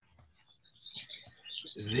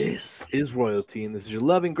This is Royalty, and this is your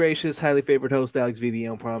loving, gracious, highly favored host, Alex V, the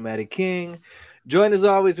Unproblematic King. Joined as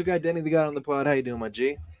always, we got Denny, the guy on the pod. How you doing, my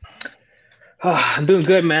G? I'm doing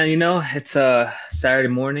good, man. You know, it's a Saturday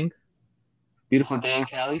morning. Beautiful day in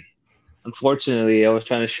Cali. Unfortunately, I was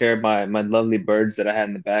trying to share my lovely birds that I had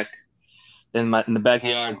in the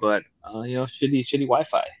backyard, but shitty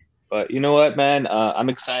Wi-Fi. But you know what, man? I'm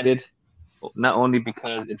excited, not only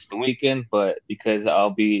because it's the weekend, but because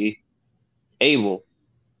I'll be able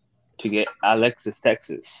to get Alexis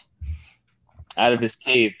Texas out of his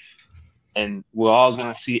cave, and we're all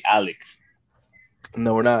gonna see Alec.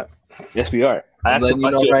 No, we're not. Yes, we are. I'm letting you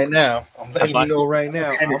know right now.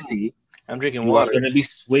 Hennessy. I'm drinking You water. are gonna be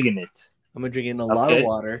swigging it. I'm drinking a lot of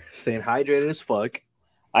water, staying hydrated as fuck.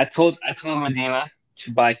 I told Medina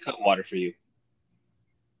to buy cut water for you.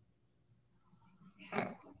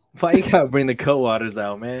 Why you gotta bring the cut waters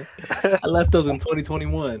out, man? I left those in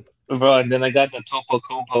 2021. Bro, and then I got the Topo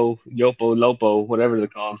Copo, Yopo, Lopo, whatever they're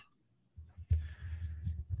called.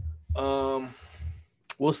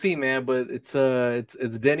 We'll see, man. But it's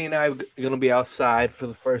Denny and I gonna be outside for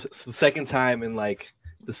the second time in like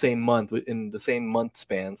the same month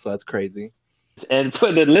span. So that's crazy. And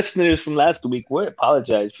for the listeners from last week, we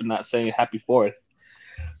apologize for not saying Happy 4th.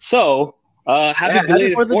 So, happy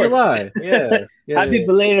belated 4th of July. Yeah. Happy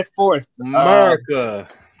belated 4th. America.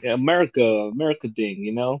 America thing,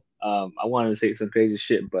 you know? I wanted to say some crazy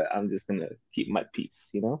shit, but I'm just gonna keep my peace,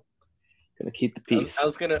 you know? Gonna keep the peace. I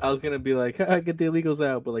was gonna be like, get the illegals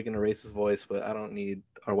out, but like in a racist voice, but I don't need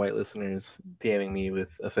our white listeners DMing me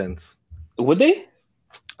with offense. Would they?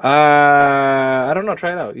 I don't know.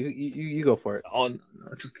 Try it out. You go for it. Oh, no,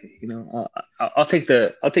 it's okay. You know, I'll take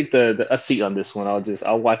a seat on this one.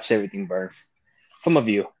 I'll watch everything burn from a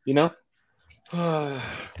view. You know.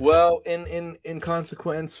 Well, in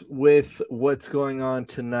consequence with what's going on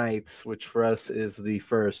tonight, which for us is the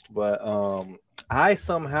first, but I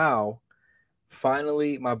somehow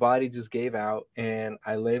finally my body just gave out and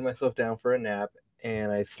I laid myself down for a nap and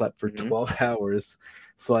I slept for 12 hours.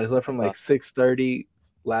 So I slept from like 6:30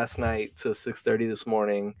 last night to 6:30 this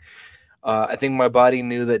morning. I think my body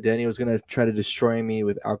knew that Denny was going to try to destroy me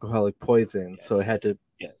with alcoholic poison, so it had to,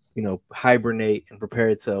 hibernate and prepare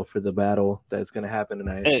itself for the battle that's going to happen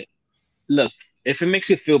tonight. Hey, look, if it makes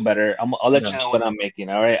you feel better, I'll let you know what I'm making.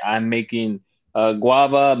 All right, I'm making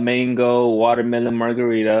guava, mango, watermelon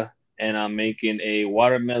margarita, and I'm making a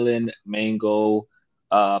watermelon mango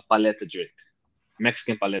paleta drink,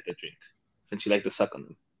 Mexican paleta drink, since you like to suck on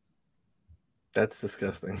them. That's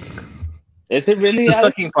disgusting. Is it really? The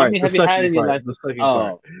sucking part. The sucking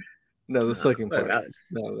part. No, the sucking part.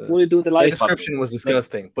 What do you do with the light? The description was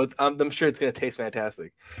disgusting, but I'm sure it's gonna taste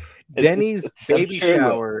fantastic. Denny's baby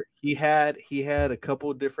shower. He had a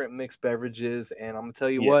couple different mixed beverages, and I'm gonna tell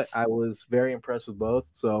you what, I was very impressed with both.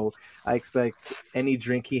 So I expect any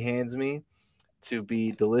drink he hands me to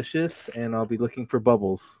be delicious, and I'll be looking for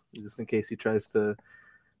bubbles just in case he tries to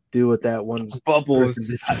do what that one bubbles.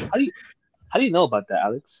 How do you know about that,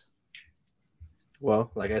 Alex?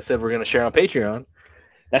 Well, like I said, we're gonna share on Patreon.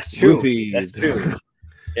 That's true. That's true.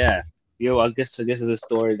 Yeah. I guess it's a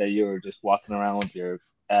story that you were just walking around with your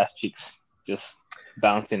ass cheeks just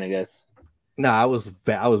bouncing, I guess. No, I was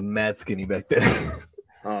mad skinny back then.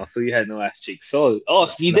 Oh, so you had no ass cheeks. So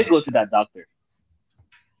you did go to that doctor.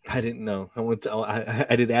 I didn't know.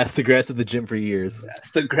 I did ass to grass at the gym for years.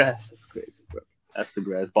 Ass to grass. That's crazy, bro. Ass to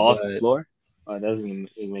grass. Balls to the floor. Oh, it doesn't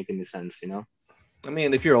even make any sense, you know? I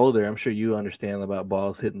mean, if you're older, I'm sure you understand about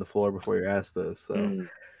balls hitting the floor before your ass does. So,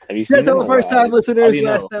 have you seen them? First-time listeners,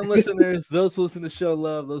 last-time listeners, those who listen to the show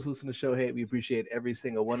love, those who listen to the show hate. We appreciate every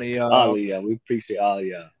single one of y'all. All of y'all. We appreciate all of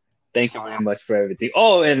y'all. Thank you very much for everything.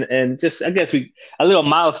 Oh, and just I guess a little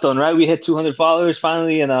milestone, right? We hit 200 followers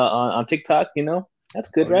finally, and on TikTok. You know,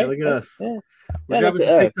 that's good, right? Look at us. Yeah. We're dropping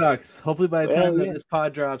some TikToks. Hopefully, by the time that this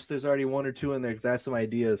pod drops, there's already one or two in there because I have some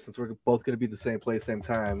ideas. Since we're both going to be the same place, same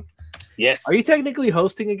time. Yes. Are you technically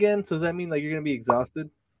hosting again? So does that mean like you're going to be exhausted?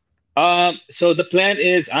 So the plan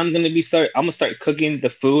is I'm gonna start cooking the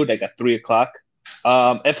food like at 3:00.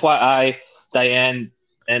 FYI, Diane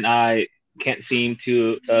and I can't seem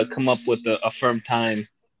to come up with a firm time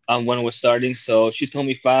on when we're starting. So she told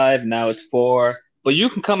me 5. Now it's 4. But you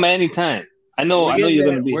can come at any time. I know you're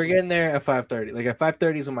gonna be. We're getting there at 5:30. Like at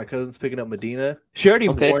 5:30 is when my cousin's picking up Medina. She already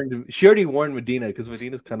warned Medina because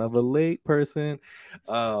Medina's kind of a late person.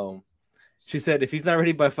 She said if he's not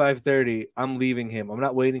ready by 5:30, I'm leaving him. I'm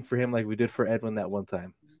not waiting for him like we did for Edwin that one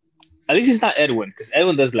time. At least it's not Edwin because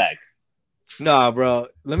Edwin does lag. Nah, bro.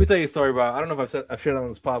 Let me tell you a story about. I don't know if I've shared it on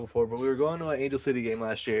this pod before, but we were going to an Angel City game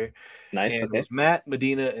last year. Nice. And it was Matt,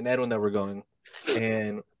 Medina, and Edwin that were going.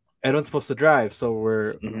 And Edwin's supposed to drive, so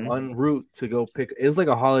we're Mm-hmm. en route to go pick. It was like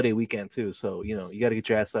a holiday weekend too, so you got to get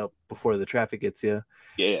your ass up before the traffic gets you.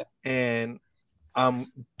 Yeah. And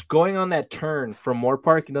I'm going on that turn from Moore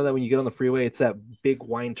Park. You know that when you get on the freeway, it's that big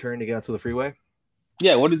wine turn to get onto the freeway.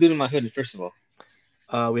 Yeah. What did you do to my hood? First of all,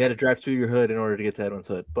 We had to drive through your hood in order to get to Edwin's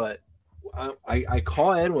hood. But I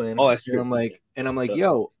call Edwin, oh, that's and true. I'm like,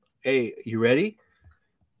 yo, hey, you ready?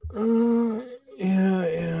 Yeah,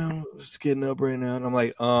 I'm just getting up right now. And I'm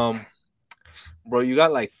like, bro, you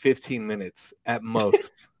got like 15 minutes at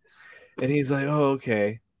most. And he's like, oh,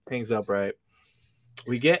 okay. Hangs up, right?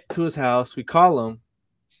 We get to his house. We call him.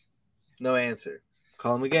 No answer.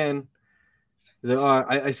 Call him again. He's like, oh,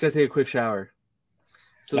 I just got to take a quick shower.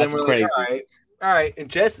 So That's then we're crazy. like, all right. And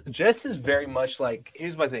Jess is very much like,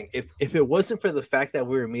 here's my thing. If it wasn't for the fact that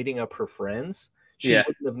we were meeting up her friends, she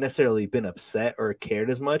wouldn't have necessarily been upset or cared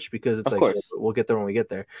as much because it's Of like, course. we'll get there when we get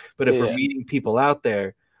there. But if we're meeting people out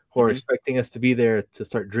there who are expecting us to be there to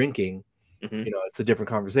start drinking, it's a different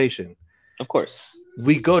conversation. Of course.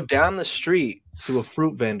 We go down the street to a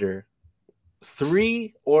fruit vendor,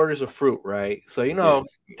 3 orders of fruit, right? So,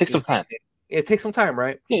 Take some time. It takes some time,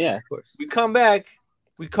 right? Yeah, of course. We come back,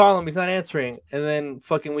 we call him, he's not answering, and then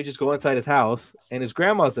fucking we just go inside his house, and his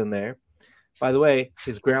grandma's in there. By the way,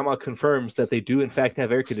 his grandma confirms that they do in fact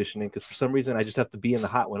have air conditioning because for some reason I just have to be in the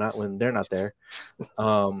hot when they're not there.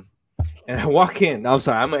 And I walk in. I'm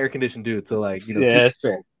sorry, I'm an air conditioned dude, so like yeah, that's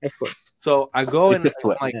fair. Of course. So I go and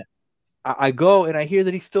I go and I hear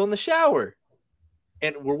that he's still in the shower,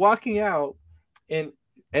 and we're walking out, and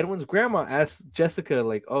Edwin's grandma asks Jessica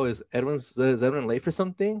like, "Oh, is Edwin late for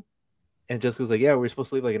something?" And Jessica's like, "Yeah, we were supposed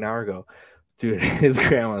to leave like an hour ago." Dude, his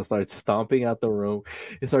grandma starts stomping out the room.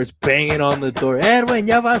 It starts banging on the door. Edwin,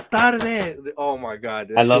 ya va tarde. Oh my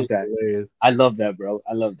god, I love that. Hilarious. I love that, bro.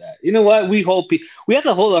 I love that. You know what? We have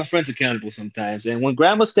to hold our friends accountable sometimes. And when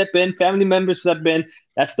grandma step in, family members step in,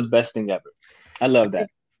 that's the best thing ever. I love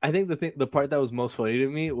that. I think the part that was most funny to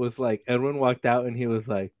me was like Edwin walked out and he was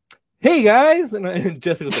like, "Hey guys," and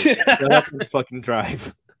Jessica was like, "Shut up and fucking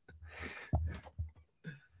drive."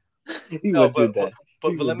 But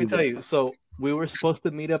let me tell you. So we were supposed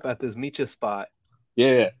to meet up at this Micha spot.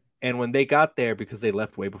 Yeah. And when they got there, because they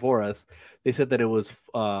left way before us, they said that it was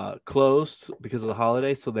closed because of the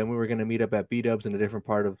holiday. So then we were going to meet up at B-Dubs in a different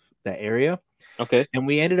part of that area. Okay. And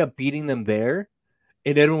we ended up beating them there.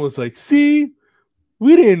 And everyone was like, "See,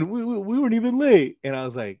 we weren't even late." And I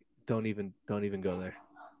was like, don't even go there.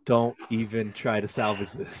 Don't even try to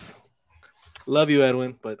salvage this. Love you,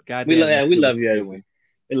 Edwin, but goddamn, we love you, Edwin.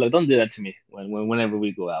 Hey, look, don't do that to me whenever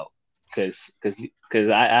we go out, because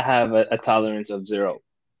I have a tolerance of 0.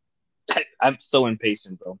 I'm so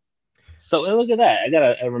impatient, bro. So look at that. I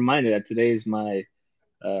got a reminder that today is my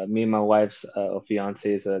me and my wife's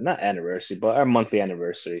fiance's not anniversary, but our monthly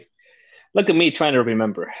anniversary. Look at me trying to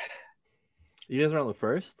remember. You guys are on the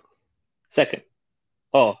 1st? 2nd.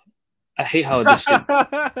 Oh, I hate how this shit.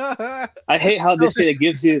 I hate how this shit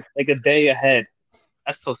gives you like a day ahead.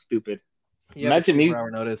 That's so stupid. Imagine me.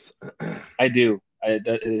 24-hour notice. I do. It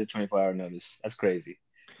is a 24-hour notice. That's crazy.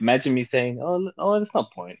 Imagine me saying, "Oh, there's no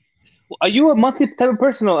point." Well, are you a monthly type of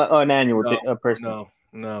person or an annual person?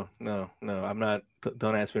 No. I'm not.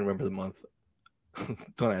 Don't ask me to remember the month.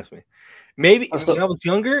 Don't ask me. Maybe when I was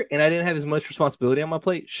younger and I didn't have as much responsibility on my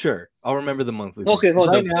plate, sure, I'll remember the monthly. Okay, hold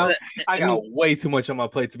on. Now, I got way too much on my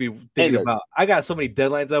plate to be thinking about. I got so many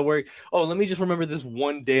deadlines at work. Oh, let me just remember this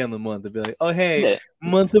one day on the month and be like, "Oh, hey,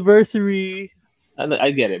 month anniversary."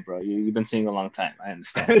 I get it, bro. You've been seeing a long time. I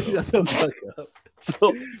understand. Shut the fuck up.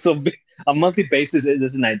 So a monthly basis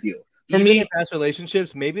isn't ideal for Even me. In past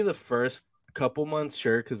relationships, maybe the first couple months,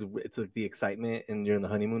 sure, because it's like the excitement and you're in the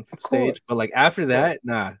honeymoon stage. But like after that,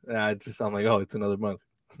 nah. I'm like, oh, it's another month.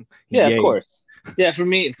 Yeah, of course. Yeah, for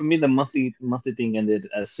me, the monthly thing ended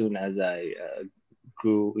as soon as I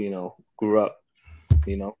grew up.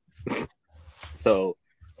 So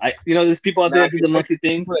there's people out there that do the monthly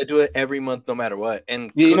thing. I do it every month, no matter what,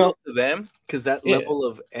 and kudos to them because that level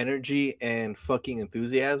of energy and fucking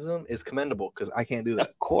enthusiasm is commendable. Because I can't do that.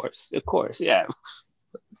 Of course, yeah.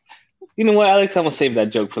 You know what, Alex? I'm gonna save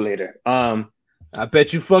that joke for later. I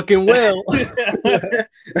bet you fucking will.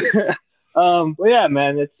 But yeah,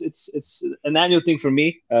 man, it's an annual thing for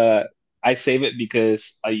me. I save it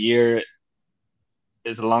because a year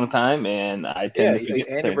is a long time, and I tend to forget.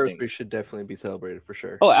 Anniversary should definitely be celebrated for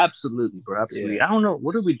sure. Oh, absolutely, bro, absolutely. Yeah. I don't know,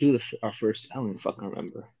 what did we do our first? I don't even fucking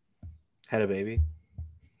remember. Had a baby.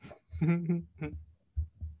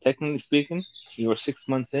 Technically speaking, you were 6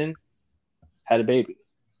 months in, had a baby.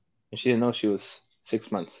 And she didn't know she was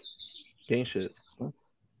 6 months. Gang shit. 6 months?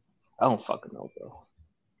 I don't fucking know, bro.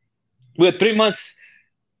 We had 3 months.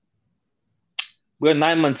 We're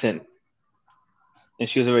 9 months in, and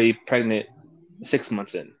she was already pregnant 6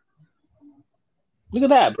 months in. Look at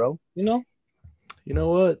that, bro. You know. You know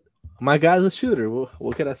what? My guy's a shooter.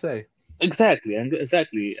 What can I say? Exactly.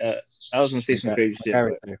 I was gonna say some crazy shit,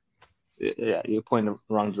 right but yeah, you're pointing the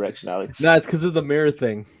wrong direction, Alex. No, it's because of the mirror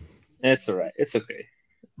thing. It's all right. It's okay.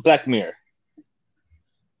 Black Mirror.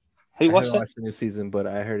 Have you watched the new season, but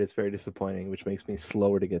I heard it's very disappointing, which makes me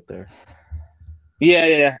slower to get there.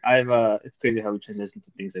 Yeah. It's crazy how we transition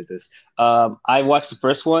to things like this. I watched the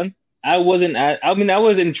first one. I was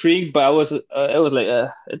intrigued, but it was like,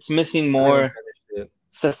 it's missing more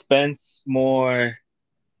suspense, more.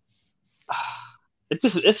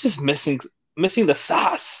 It's just missing the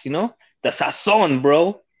sauce, you know, the sazon,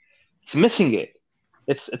 bro. It's missing it.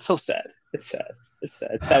 It's so sad. It's sad. It's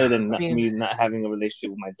sadder than me not having a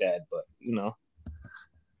relationship with my dad, but you know,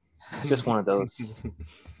 it's just one of those.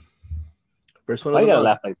 First one. Why you gotta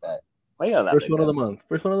laugh like that? First one of the month.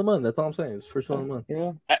 First one of the month. That's all I'm saying. It's first one of the month. You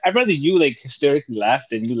know, I'd rather you like hysterically laugh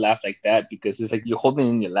than you laugh like that, because it's like you're holding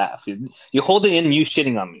in your laugh. You're holding in you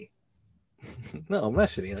shitting on me. No, I'm not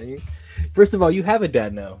shitting on you. First of all, you have a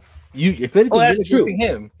dad now. If anything, you're neglecting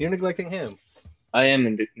him. You're neglecting him. I am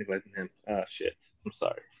neglecting him. Oh shit.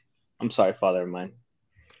 I'm sorry, father of mine.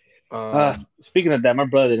 Speaking of that, my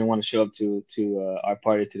brother didn't want to show up to our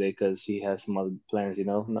party today because he has some other plans. You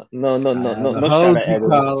know, no.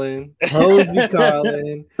 Hoes be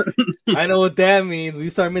calling. I know what that means. We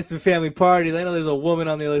start missing family parties. I know there's a woman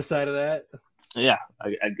on the other side of that. Yeah,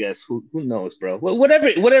 I guess. Who knows, bro?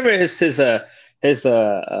 Whatever his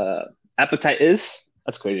appetite is.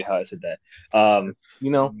 That's crazy how I said that. You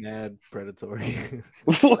know, mad predatory.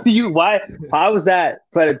 Why? How is that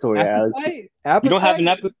predatory, Alex? Appetite? You don't have an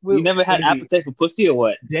appetite. You never had appetite for pussy, or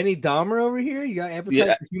what? Denny Dahmer over here. You got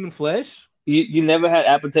appetite for human flesh. You never had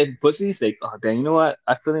appetite for pussy. It's like, oh dang, you know what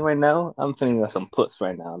I'm feeling right now? I'm feeling some puss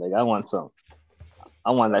right now. Like I want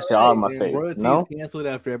that shit all in my face. RoyalTea canceled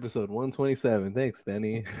after episode 127. Thanks,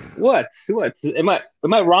 Denny. What? Am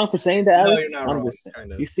I wrong for saying that, Alex? No, you're not wrong.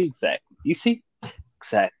 Kind of. You see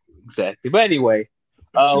exactly. But anyway,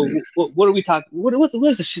 what are we talking? What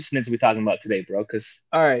is the shit snids we talking about today, bro? Because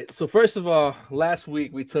all right. So first of all, last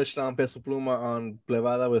week we touched on Peso Pluma on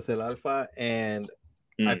Plebada with El Alfa, and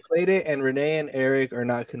I played it, and Renee and Eric are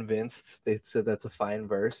not convinced. They said that's a fine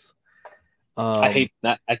verse. I hate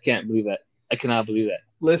that. I can't believe that. I cannot believe that.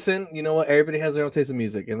 Listen, you know what? Everybody has their own taste of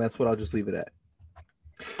music, and that's what I'll just leave it at.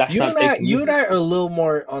 You and I are a little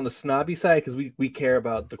more on the snobby side because we care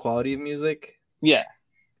about the quality of music. Yeah.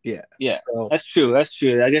 So, that's true.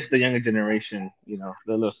 I guess the younger generation, you know,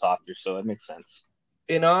 they're a little softer, so it makes sense.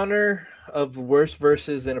 In honor of worst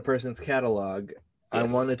verses in a person's catalog, yes, I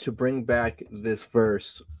wanted to bring back this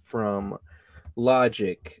verse from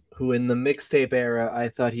Logic, who in the mixtape era, I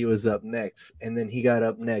thought he was up next, and then he got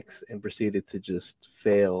up next and proceeded to just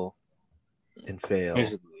fail and fail.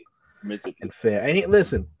 Miserably. And fail. And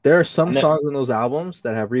listen, there are some songs in those albums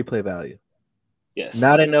that have replay value. Yes.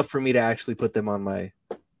 Not enough for me to actually put them on my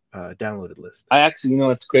downloaded list. I actually, you know,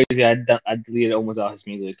 it's crazy. I deleted almost all his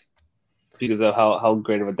music because of how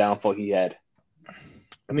great of a downfall he had.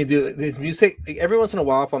 I mean, dude, his music, like, every once in a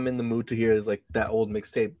while, if I'm in the mood to hear is like that old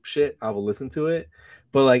mixtape shit, I will listen to it.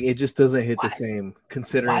 But like, it just doesn't hit the same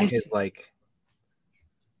considering his like.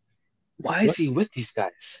 Why is he with these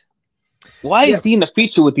guys? Why is he in the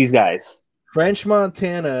feature with these guys? French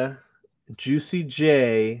Montana, Juicy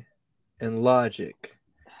J, and Logic.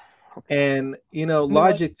 And, you know,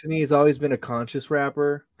 Logic to me has always been a conscious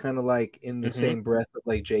rapper, kind of like in the same breath of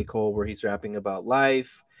like J. Cole, where he's rapping about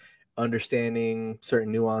life, understanding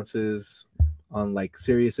certain nuances on like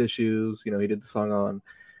serious issues. You know, he did the song on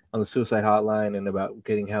the suicide hotline and about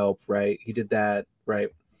getting help, right? He did that, right?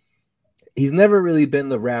 He's never really been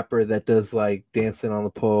the rapper that does like dancing on the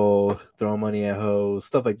pole, throwing money at hoes,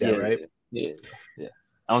 stuff like that, right? Yeah.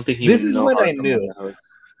 I don't think this is when I knew.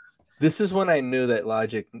 This is when I knew that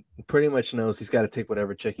Logic pretty much knows he's got to take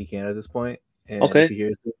whatever check he can at this point. And if he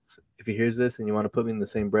hears this and you want to put me in the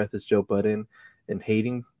same breath as Joe Budden and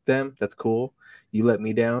hating them, that's cool. You let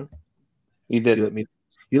me down. You did.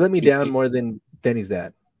 You let me down more than Denny's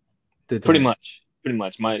dad. Pretty much.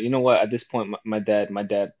 You know what? At this point, my dad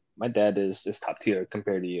is top tier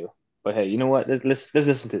compared to you. But hey, you know what? Let's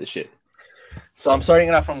listen to the shit. So I'm starting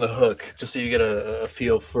it off from the hook, just so you get a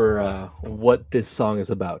feel for what this song is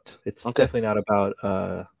about. It's definitely not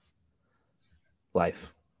about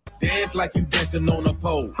life. Dance like you dancing on a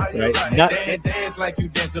pole. Right? Dance like you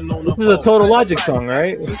dancing on a pole. This is a total Logic song,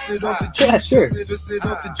 right? Yeah, sure. Twist it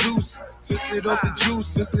off the juice. Twist it off the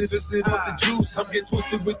juice. Twist it off the juice. I'm getting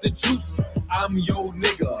twisted with the juice. I'm your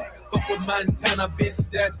nigga. Fuck with Montana, bitch,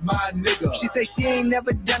 that's my nigga. She say she ain't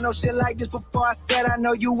never done no shit like this before. I said I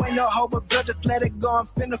know you ain't no hoe, but girl, just let it go. I'm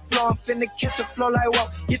finna flow, I'm finna catch a flow like whoa.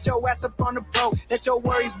 Get your ass up on the boat, let your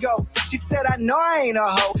worries go. She said I know I ain't a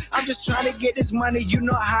hoe, I'm just trying to get this money, you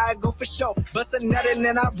know how I go for sure. Bust a nut and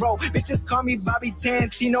then I roll, bitches call me Bobby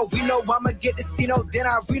Tarantino. We know I'ma get the Cino, then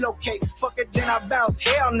I relocate. Fuck it, then I bounce,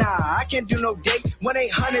 hell nah, I can't do no date.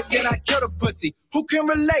 1-800, then I kill the pussy. Who can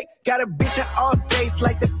relate? Got a bitch in all states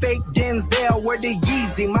like the fake Denzel. Where the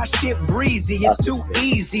Yeezy, my shit breezy. It's too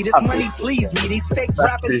easy. This money please me. These fake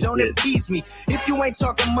rappers don't appease me. If you ain't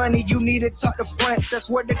talking money, you need to talk to French. That's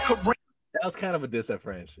where the Korean. That was kind of a diss at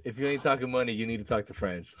French. If you ain't talking money, you need to talk to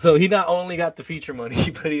French. So he not only got the feature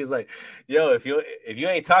money, but he was like, "Yo, if you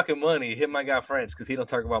ain't talking money, hit my guy French because he don't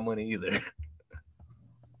talk about money either."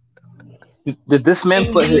 Did this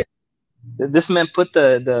man put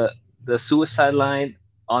the suicide line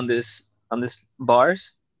on this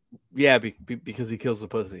bars? Yeah, because he kills the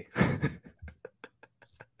pussy.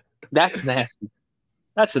 That's nasty.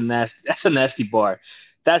 That's a nasty bar.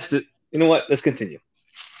 You know what? Let's continue.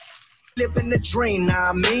 Living the dream, nah,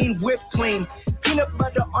 I mean, whipped clean. Peanut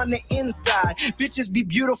butter on the inside. Bitches be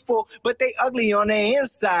beautiful, but they ugly on the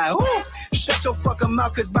inside. Ooh, shut your fucking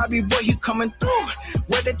mouth, cause Bobby boy, you coming through.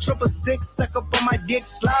 Where the 666, suck up on my dick,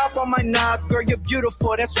 slob on my knob. Girl, you're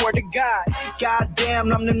beautiful, that's word to God.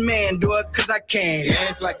 Goddamn, I'm the man, do it cause I can.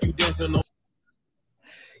 Dance like you dancing on.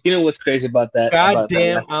 You know what's crazy about that?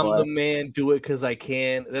 Goddamn, I'm the man, do it cause I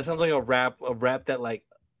can. That sounds like a rap that like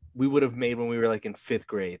we would have made when we were like in 5th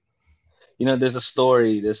grade. You know, there's a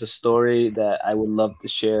story that I would love to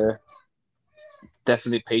share.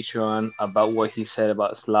 Definitely Patreon, about what he said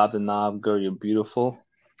about Slob the Knob, girl, you're beautiful.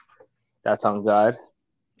 That's on God.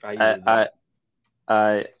 There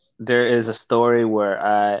is a story where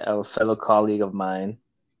a fellow colleague of mine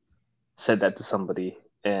said that to somebody,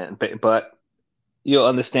 but you'll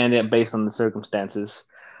understand it based on the circumstances.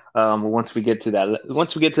 Once we get to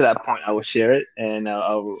that point, I will share it, and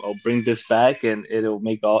I'll bring this back, and it'll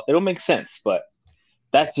make sense. But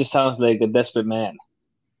that just sounds like a desperate man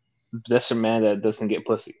that doesn't get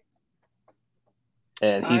pussy,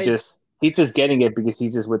 and he's just getting it because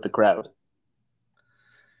he's just with the crowd.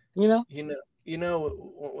 You know.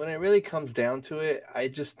 When it really comes down to it, I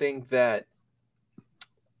just think that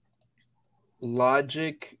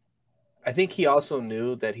Logic. I think he also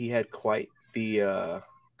knew that he had quite the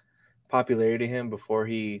popularity to him before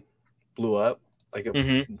he blew up, like it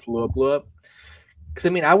blew up. Because I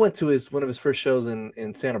mean, I went to one of his first shows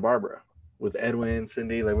in Santa Barbara with Edwin,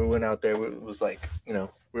 Cindy. Like we went out there. It was like, we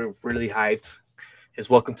were really hyped. His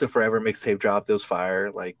Welcome to Forever mixtape dropped. It was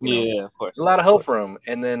fire. Like, of course, a lot of hope for him.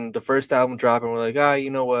 And then the first album dropped, and we're like, you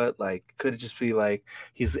know what? Like, could it just be like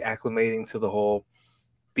he's acclimating to the whole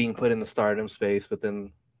being put in the stardom space? But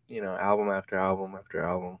then, album after album after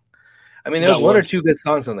album. I mean, there was one or two good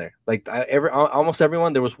songs on there. Like almost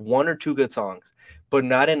everyone, there was one or two good songs, but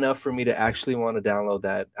not enough for me to actually want to download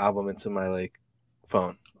that album into my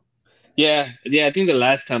phone. Yeah. I think the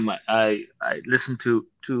last time I listened to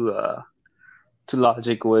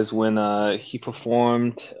Logic was when he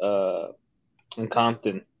performed in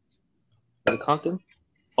Compton. Compton?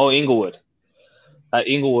 Oh, Inglewood. At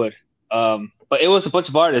Inglewood. But it was a bunch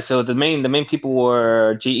of artists. So the main people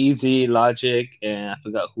were G-Eazy, Logic, and I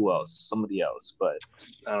forgot who else. Somebody else, but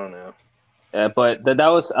I don't know. But that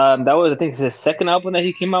was I think his second album that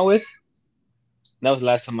he came out with. That was the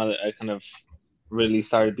last time I kind of really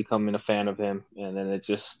started becoming a fan of him, and then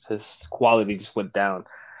his quality just went down.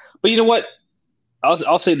 But you know what?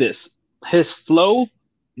 I'll say this: his flow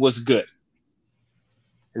was good.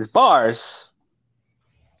 His bars.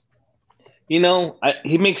 He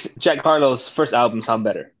makes Jack Harlow's first album sound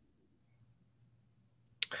better.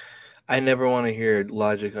 I never want to hear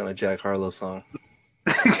Logic on a Jack Harlow song.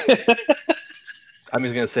 I'm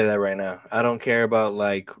just gonna say that right now. I don't care about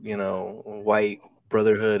white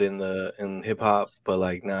brotherhood in hip hop, but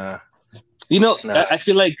nah. Nah. I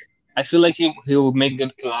feel like he will make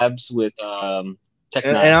good collabs with Tech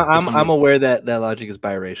Nine. And I'm aware that Logic is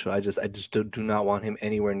biracial. I just do not want him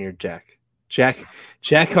anywhere near Jack. Jack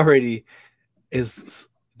already.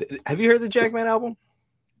 Have you heard the Jackman album?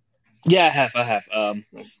 Yeah, I have.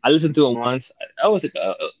 I listened to it once. I was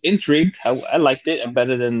intrigued. I liked it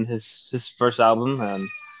better than his first album.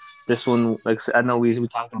 This one, I know we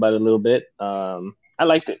talked about it a little bit. I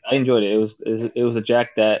liked it. I enjoyed it. It was a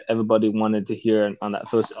Jack that everybody wanted to hear on that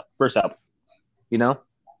first album.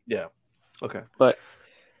 Yeah. Okay. But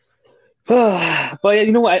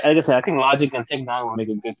you know what? Like I said, I think Logic and Tech Nine will make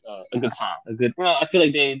a good song. I feel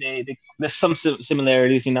like they there's some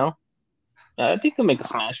similarities. I think they'll make a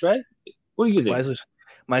smash, right? What do you think?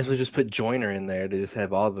 Might as well just put Joyner in there to just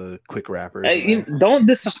have all the quick rappers. Hey, don't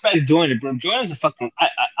disrespect Joyner, bro. Joyner's a fucking.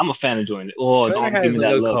 I'm a fan of Joyner. Oh, Joyner don't give me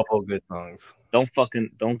that look. Couple good songs. Don't give me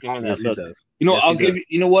that yes, look. He does. You know, yes, I'll give you.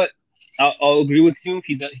 You know what? I'll agree with you.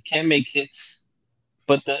 He can make hits,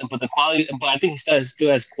 but the quality. But I think he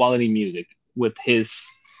still has quality music with his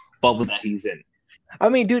bubble that he's in. I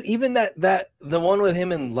mean, dude, even that the one with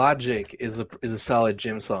him and Logic is a solid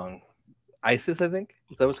gym song. ISIS, I think.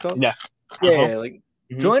 Is that what it's called? Yeah. Yeah, like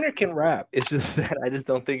Joyner can rap. It's just that I just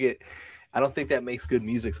don't think it. I don't think that makes good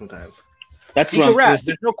music sometimes. That's he can rap.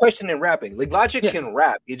 There's no question in rapping. Like Logic can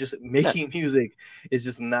rap. He just making music is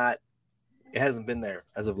just not. It hasn't been there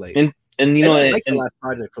as of late. And you know, I like the last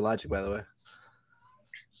project for Logic, by the way.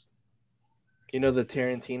 You know the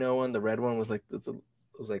Tarantino one, the red one was like it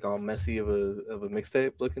was like all messy of a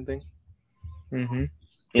mixtape looking thing. Mm-hmm.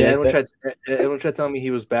 Yeah, everyone tried telling me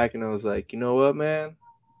he was back, and I was like, you know what, man?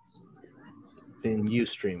 Then you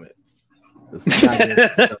stream it. I listened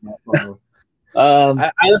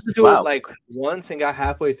to it like once and got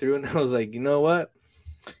halfway through, and I was like, you know what?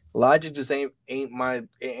 Logic just ain't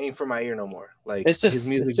for my ear no more. Like his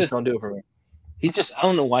music just don't do it for me. I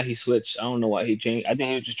don't know why he switched. I don't know why he changed. I think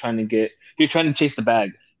he was just trying to chase the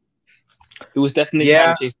bag. He was definitely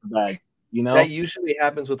trying to chase the bag. You know, that usually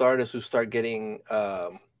happens with artists who start getting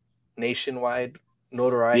nationwide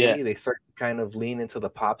notoriety. Yeah. They start to kind of lean into the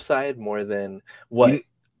pop side more than what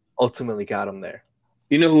ultimately got them there.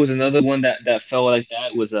 You know who was another one that fell like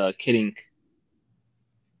that was Kidding.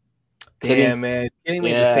 Damn, man. Kidding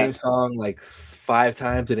made the same song like 5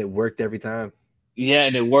 times and it worked every time. Yeah,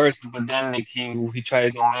 and it worked, but then like he tried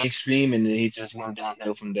to go mainstream and then he just went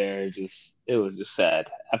downhill from there. It was just sad.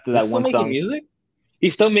 After that one song. Music?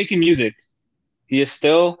 He's still making music. He is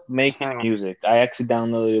still making music. I actually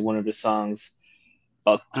downloaded one of the songs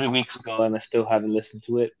about 3 weeks ago, and I still haven't listened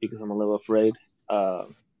to it because I'm a little afraid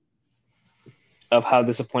of how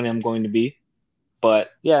disappointed I'm going to be. But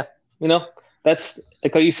yeah, you know, that's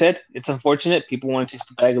like how you said. It's unfortunate. People want to chase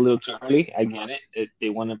the bag a little too early. I get it. They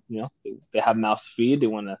want to, you know, they have mouths to feed. They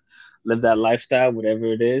want to live that lifestyle, whatever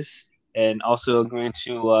it is. And also agree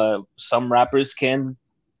to some rappers can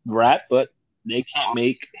rap, but they can't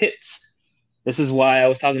make hits. This is why I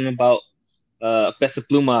was talking about Peso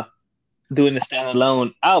Pluma doing a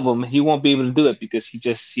standalone album. He won't be able to do it because he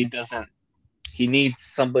needs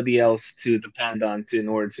somebody else to depend on in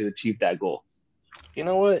order to achieve that goal. You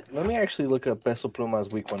know what? Let me actually look up Peso Pluma's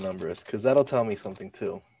week 1 numbers because that'll tell me something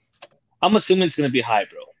too. I'm assuming it's gonna be high,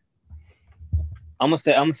 bro. I'm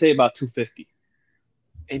gonna say about 250.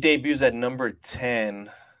 He debuts at number 10,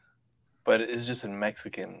 but it's just in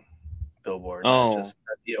Mexican Billboard, not just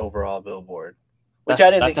the overall Billboard. Which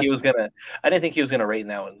I didn't think he was gonna rate in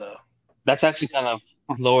that one though. That's actually kind of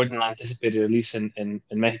lower than anticipated, at least in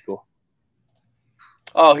Mexico.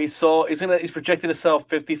 Oh, he's projected to sell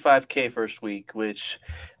 55K first week, which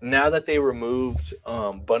now that they removed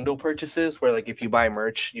bundle purchases where like if you buy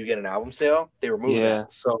merch you get an album sale, they removed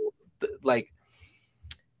that. So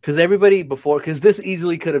because everybody before, because this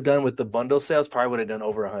easily could have done with the bundle sales, probably would have done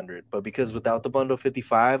over 100, but because without the bundle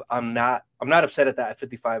 55, I'm not upset at that at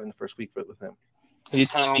 55 in the first week with him. Are you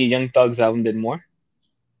telling me Young Thug's album did more?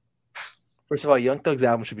 First of all, Young Thug's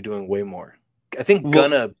album should be doing way more. I think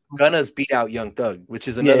Gunna's beat out Young Thug, which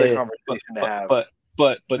is another conversation to have. But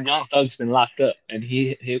Young Thug's been locked up, and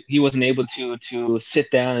he wasn't able to sit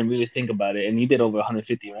down and really think about it, and he did over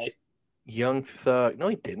 150, right? Young Thug, no,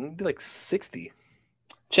 he didn't. He did like 60.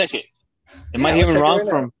 Check it. Am I hearing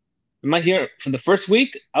wrong Am I hearing from the first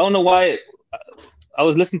week? I don't know why. I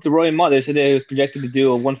was listening to Roy and Ma. They said he was projected to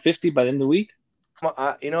do a 150 by the end of the week.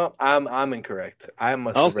 I'm incorrect. I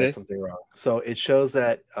must have read something wrong. So it shows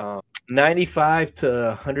that 95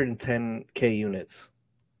 to 110K units.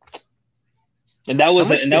 And that was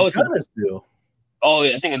do? Oh,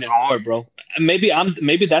 yeah, I think I did more, bro. Maybe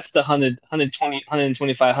that's the 120,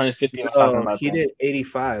 125, 150 I was talking about. He did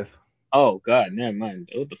 85. Oh God, never mind.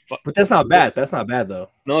 What the fuck? But that's not bad. That's not bad though.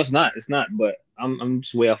 No, it's not. It's not. But I'm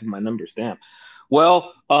just way off of my numbers. Damn.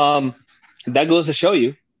 Well, that goes to show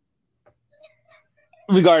you.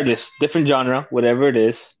 Regardless, different genre, whatever it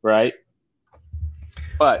is, right?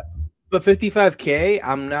 But 55K,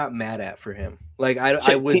 I'm not mad at for him. Like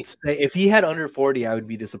I would say if he had under 40, I would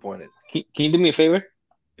be disappointed. Can you do me a favor?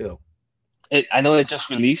 Ew. I know it just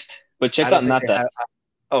released, but check out Natas.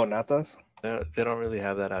 Natas? They don't really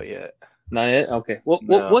have that out yet. Not yet? Okay.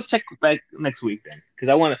 We'll check back next week then, because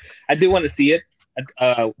I do want to see it.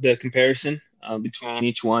 The comparison between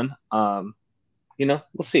each one. We'll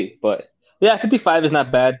see. But yeah, 55 is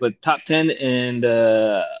not bad. But top 10 in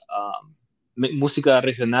the música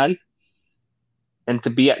regional, and to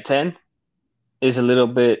be at 10, is a little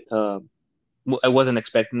bit. I wasn't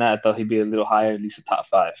expecting that. I thought he'd be a little higher, at least a top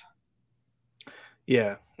 5.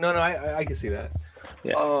 Yeah. No, I can see that.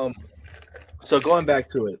 Yeah. So going back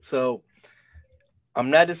to it, so I'm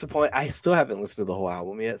not disappointed. I still haven't listened to the whole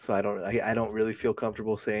album yet, so I don't really feel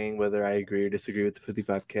comfortable saying whether I agree or disagree with the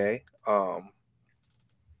 55K.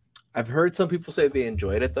 I've heard some people say they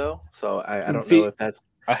enjoyed it though, so I don't know if that's.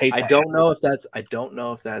 I don't know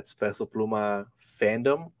if that's Peso Pluma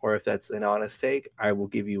fandom or if that's an honest take. I will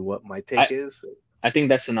give you what my take is. I think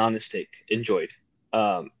that's an honest take. Enjoyed.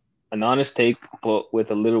 An honest take, but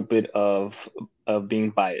with a little bit of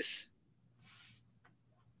being biased.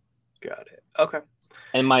 Got it. Okay.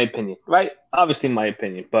 In my opinion, right? Obviously, in my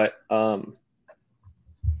opinion, but look,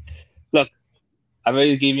 I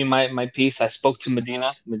already gave you my piece. I spoke to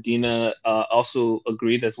Medina. Medina also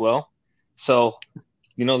agreed as well. So,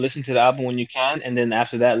 listen to the album when you can, and then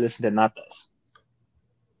after that, listen to Natas.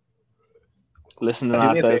 Listen to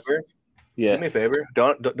Natas. Do me a favor. Yeah. Do me a favor.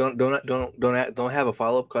 Don't have a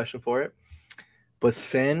follow-up question for it, but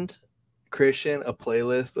send Christian a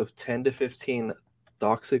playlist of 10 to 15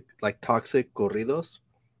 toxic corridos,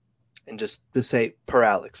 and just say per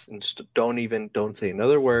Alex, and just don't say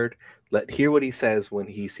another word. Hear what he says when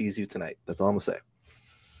he sees you tonight. That's all I'm gonna say.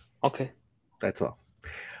 Okay. That's all.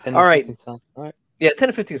 All right. All right. Yeah, 10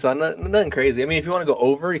 to 15 songs. Nothing crazy. I mean, if you want to go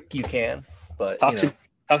over, you can. But toxic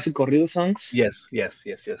corrido songs. Yes.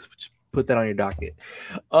 Just put that on your docket.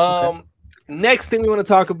 Okay. Next thing we want to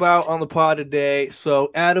talk about on the pod today.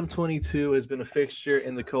 So Adam 22 has been a fixture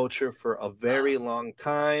in the culture for a very long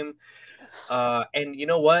time. And you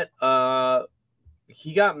know what?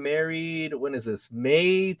 He got married. When is this?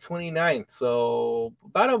 May 29th. So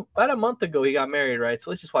about a month ago, he got married, right?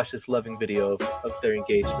 So let's just watch this loving video of their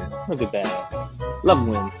engagement. Look at that. Love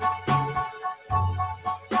wins.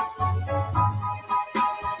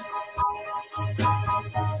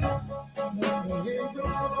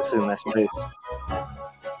 This is a nice place.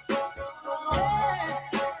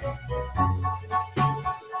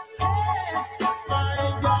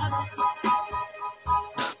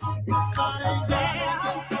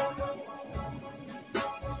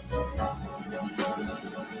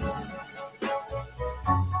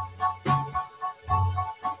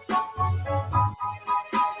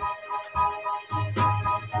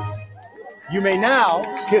 You may now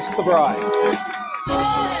kiss the bride.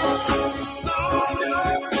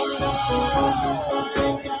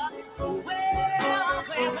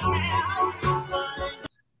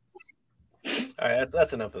 All right,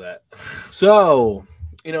 that's enough of that. So,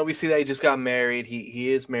 we see that he just got married. He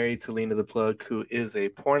is married to Lena the Plug, who is a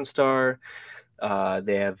porn star.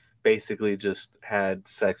 They have basically just had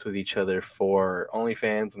sex with each other for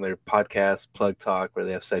OnlyFans and their podcast, Plug Talk, where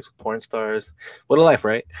they have sex with porn stars. What a life,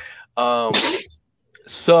 right?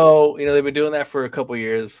 So, they've been doing that for a couple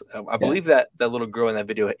years. I believe that little girl in that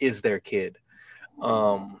video is their kid.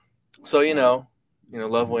 So,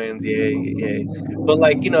 love wins, yay. But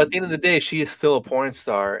at the end of the day, she is still a porn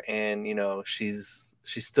star, and she's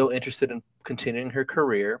still interested in continuing her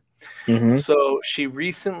career. Mm-hmm. So she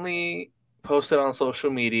recently posted on social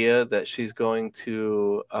media that she's going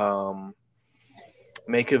to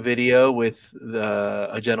make a video with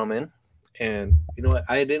a gentleman. And you know what?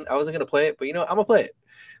 I wasn't gonna play it, but I'm gonna play it.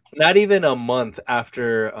 Not even a month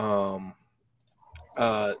after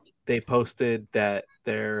they posted that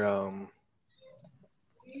they're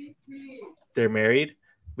married,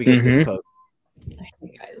 we get this post. Hey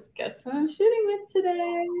guys, guess what I'm shooting with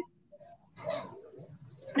today?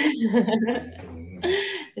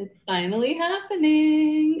 It's finally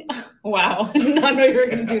happening. Wow, I did not know you were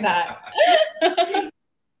gonna do that.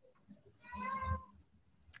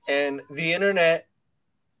 And the internet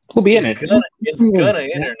will be in it. It's gonna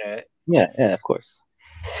internet. Yeah, of course.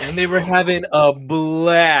 And they were having a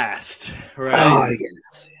blast, right? Oh,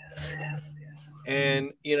 yes.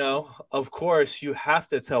 And of course, you have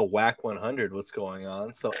to tell Whack 100 what's going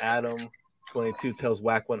on. So Adam 22 tells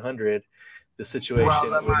Whack 100 the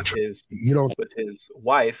situation with his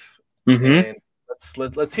wife. Mm-hmm. And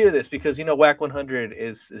let's hear this, because Whack 100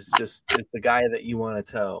 is the guy that you want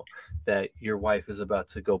to tell that your wife is about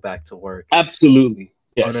to go back to work. Absolutely.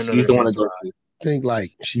 Yes, he's the one to go to. I think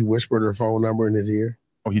she whispered her phone number in his ear.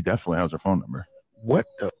 Oh, he definitely has her phone number. What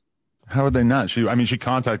the? How would they not? She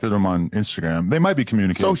contacted him on Instagram. They might be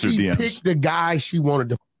communicating through DMs. So she picked the guy she wanted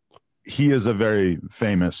to. He is a very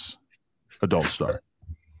famous adult star.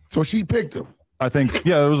 So she picked him. I think,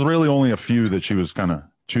 there was really only a few that she was kind of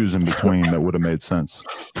choosing between that would have made sense.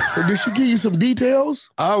 So did she give you some details?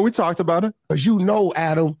 We talked about it. Because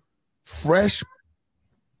Adam, fresh,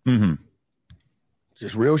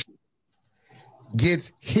 just real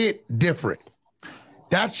gets hit different.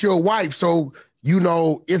 that's your wife. So,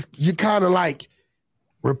 you're kind of like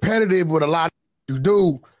repetitive with a lot you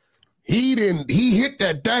do. He hit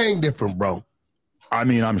that thing different, bro. I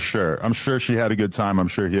mean, I'm sure she had a good time. I'm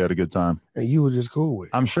sure he had a good time. And you were just cool with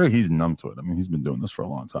it. I'm sure he's numb to it. I mean, he's been doing this for a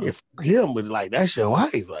long time. If him, but like, that's your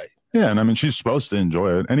wife. Like, yeah, and I mean, she's supposed to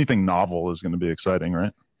enjoy it. Anything novel is going to be exciting,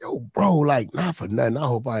 right? Yo, bro, like, not for nothing. I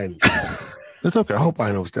hope I ain't. It's okay. I hope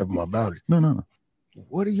I don't step on my boundaries. No.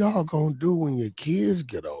 What are y'all going to do when your kids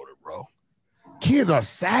get older, bro? Kids are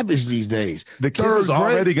savage these days. The kid is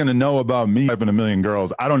already going to know about me having a million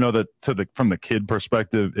girls. I don't know that from the kid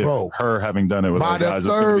perspective, if her having done it with other guys is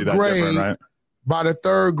going to be that different, right? By the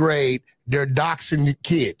third grade, they're doxing the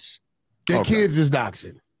kids. Their kids is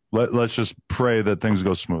doxing. Let's just pray that things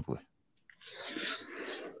go smoothly.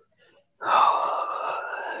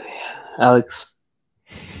 Alex.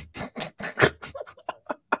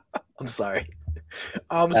 I'm sorry.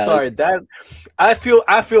 I'm sorry. That I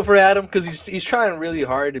feel for Adam because he's trying really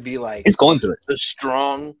hard to be like he's going through it. The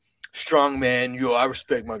strong man. I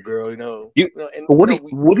respect my girl. What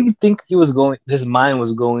do you think his mind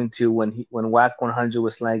was going to when Whack 100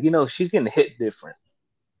 was like, she's getting hit different.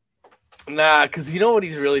 Nah, because you know what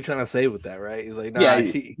he's really trying to say with that, right? He's like, nah,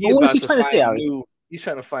 yeah. What is he trying to say? He's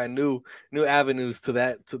trying to find new avenues to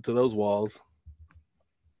those walls.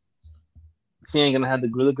 She ain't gonna have the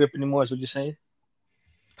gorilla grip anymore. Is what you're saying?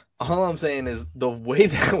 All I'm saying is the way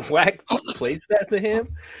that Whack placed that to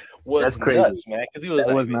him was nuts, man. Because he was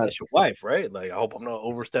like, that's your wife, right? Like, I hope I'm not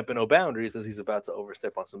overstepping no boundaries, as he's about to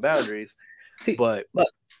overstep on some boundaries. See, but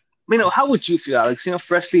how would you feel, Alex?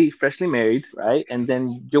 Freshly married, right? And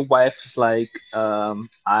then your wife is like,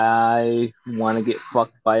 I want to get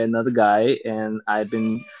fucked by another guy, and I've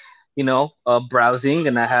been, browsing,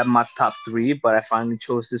 and I have my top 3, but I finally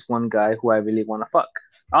chose this one guy who I really want to fuck.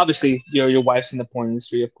 Obviously, your wife's in the porn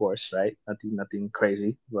industry, of course, right? Nothing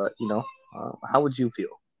crazy, but how would you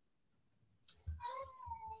feel?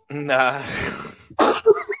 Nah.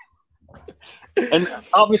 And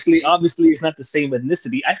obviously, it's not the same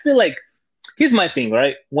ethnicity. I feel like here's my thing,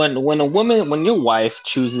 right? When your wife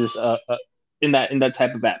chooses in that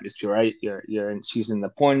type of atmosphere, right? She's in the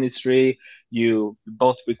porn industry. You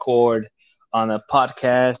both record on a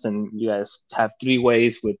podcast, and you guys have 3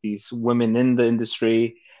 ways with these women in the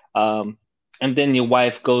industry. And then your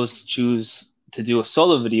wife goes to choose to do a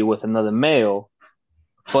solo video with another male,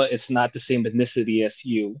 but it's not the same ethnicity as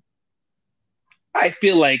you. I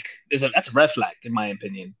feel like that's a red flag, in my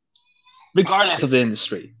opinion, regardless of the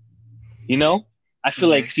industry. I feel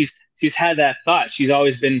like she's had that thought. She's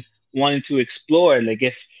always been wanting to explore. Like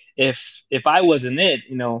if I wasn't it,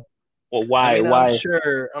 well, why?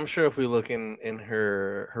 I'm sure if we look in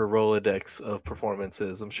her Rolodex of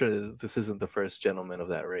performances, I'm sure this isn't the first gentleman of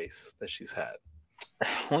that race that she's had. Why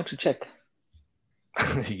don't you check?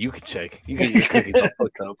 You can check. You get your cookies all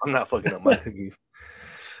fucked up. I'm not fucking up my cookies.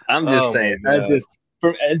 I'm just saying.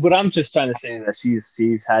 What I'm just trying to say is that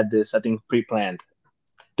she's had this, I think, pre-planned.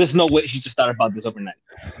 There's no way she just thought about this overnight.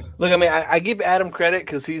 Look, I mean, I give Adam credit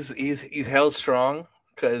because he's held strong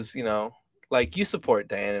because like you support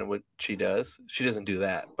Diane and what she does. She doesn't do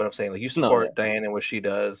that, but I'm saying like you support Diane and what she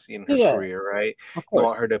does in her career, right? You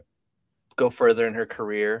want her to go further in her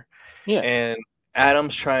career, and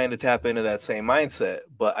Adam's trying to tap into that same mindset.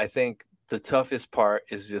 But I think the toughest part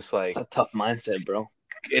is just like it's a tough mindset, bro.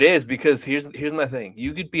 It is because here's my thing.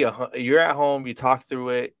 You could be you're at home, you talk through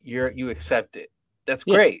it, you accept it. That's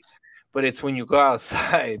great. But it's when you go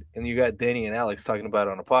outside and you got Denny and Alex talking about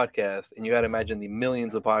it on a podcast, and you got to imagine the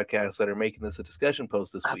millions of podcasts that are making this a discussion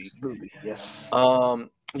post this week. Absolutely, yes.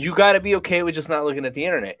 You got to be okay with just not looking at the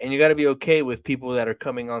internet, and you got to be okay with people that are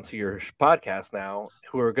coming onto your podcast now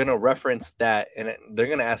who are going to reference that, and they're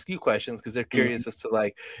going to ask you questions because they're curious as to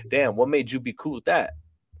like, damn, what made you be cool with that?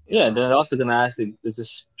 Yeah, they're also going to ask, does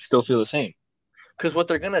this still feel the same? Because what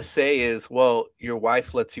they're going to say is, well, your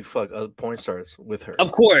wife lets you fuck other porn stars with her.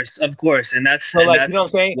 Of course. And that's... So, like, you know what I'm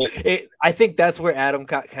saying? I think that's where Adam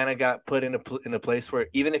got put in a place where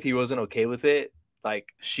even if he wasn't okay with it,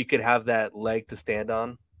 like, she could have that leg to stand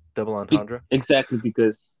on, double entendre. Exactly,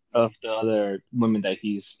 because of the other women that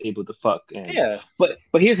he's able to fuck. And, yeah. But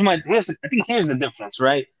here's the difference,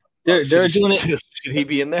 right? They're doing it. Should he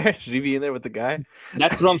be in there? Should he be in there with the guy?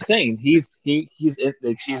 That's what I'm saying. She's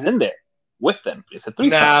in there with them. It's a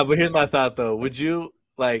threesome. Nah, but here's my thought though. Would you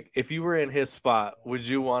if you were in his spot, would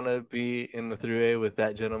you want to be in the 3-way with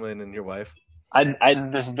that gentleman and your wife?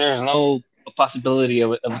 There's no possibility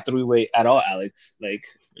of a 3-way at all, Alex. Like,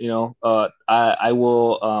 I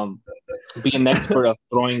will be an expert of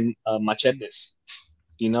throwing machetes.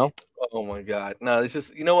 Oh my God. No, it's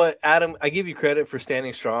just, you know what, Adam, I give you credit for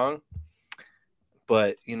standing strong,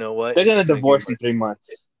 But you know what? They're gonna divorce in 3 months.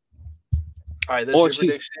 All right, that's your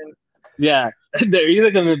prediction. Yeah, they're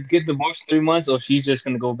either gonna get divorced in 3 months, or she's just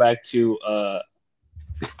gonna go back to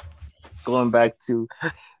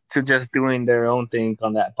just doing their own thing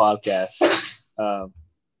on that podcast.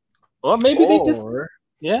 Or maybe they just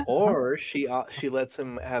Or she lets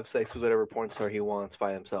him have sex with whatever porn star he wants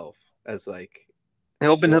by himself, as like. He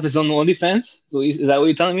opened up his own OnlyFans. So is that what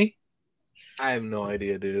you're telling me? I have no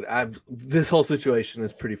idea, dude. This whole situation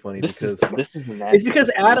is pretty funny this is it's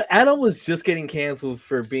because Adam was just getting canceled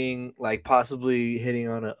for being like possibly hitting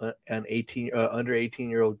on an under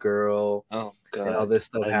 18-year-old girl. Oh god, and all this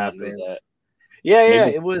stuff happens. Yeah,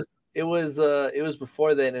 it was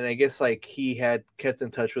before then, and I guess like he had kept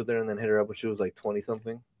in touch with her and then hit her up when she was like 20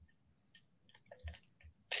 something.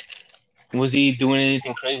 Was he doing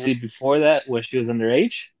anything crazy before that where she was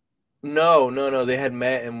underage? No. They had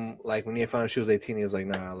met, and like when he found out she was 18, he was like,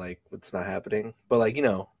 "Nah, like it's not happening." But like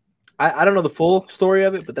I don't know the full story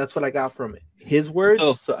of it, but that's what I got from his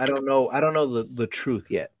words. So I don't know the truth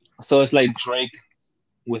yet. So it's like Drake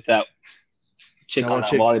with that chick on that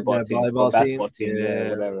volleyball team. Yeah,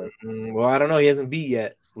 whatever. Well, I don't know. He hasn't beat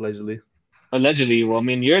yet, allegedly. Allegedly. Well, I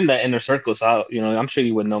mean, you're in that inner circle, so I'm sure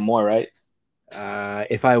you would know more, right?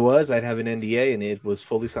 If I was, I'd have an NDA, and it was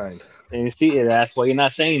fully signed. And you see, that's why you're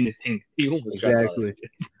not saying anything.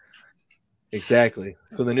 Exactly.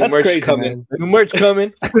 So the new merch is coming. Man. The new merch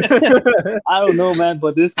coming. I don't know, man,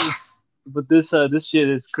 but this shit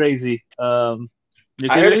is crazy. I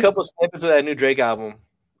heard a couple snippets of that new Drake album,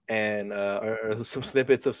 and or some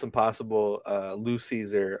snippets of some possible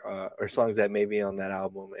Lucy's or songs that may be on that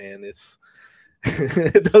album, and it's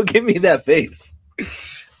don't give me that face.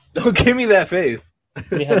 Don't give me that face.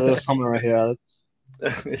 We have a little something right here, Alex.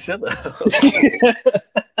 Shut up.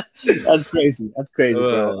 That's crazy,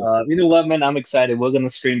 bro. You know what, man? I'm excited. We're gonna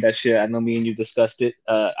stream that shit. I know me and you discussed it.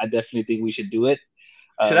 I definitely think we should do it.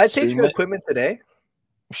 Should I take the equipment today?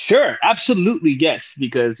 Sure, absolutely, yes.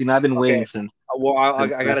 Because I've been waiting since. Well, I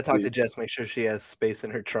gotta talk to Jess. Make sure she has space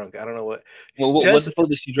in her trunk. I don't know what. Well, what the fuck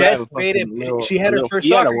did she drive? Jess made it. She had her first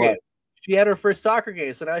soccer game. She had her first soccer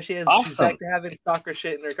game, so now she's back to having soccer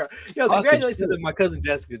shit in her car. Yo, congratulations to my cousin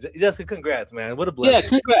Jessica. Jessica, congrats, man. What a blessing. Yeah,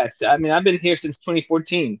 congrats. I mean, I've been here since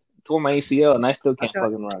 2014. Tore my ACL, and I still can't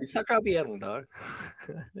fucking run. You suck out the animal, dog.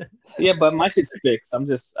 Yeah, but my shit's fixed. I'm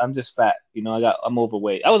just fat. I'm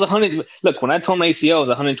overweight. I was 100. Look, when I tore my ACL, I was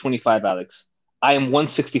 125, Alex. I am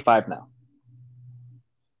 165 now.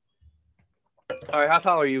 All right, how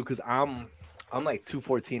tall are you? Because I'm like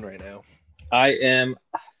 214 right now. I am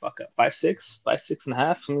 5'6", 5'6.5".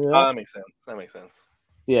 Something like that. That makes sense.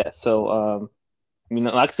 Yeah. So, actually,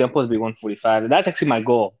 I'm supposed to be 145. That's actually my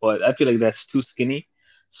goal, but I feel like that's too skinny.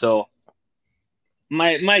 So,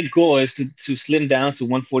 my goal is to slim down to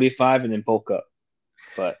 145 and then bulk up.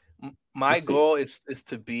 But my goal is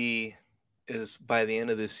by the end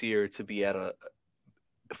of this year to be at a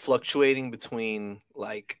fluctuating between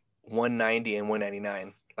like 190 and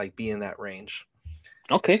 199, like be in that range.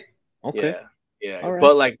 Okay. Yeah. Right.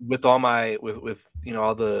 But like with all my with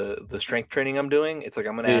all the strength training I'm doing, it's like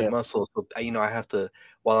I'm gonna add muscle. So I have to,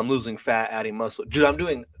 while I'm losing fat, adding muscle. Dude, I'm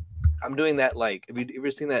doing that. Like, have you ever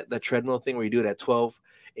seen that treadmill thing where you do it at 12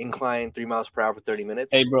 incline, 3 miles per hour for 30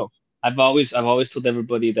 minutes? Hey, bro, I've always told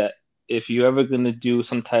everybody that if you're ever gonna do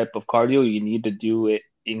some type of cardio, you need to do it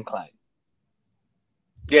incline.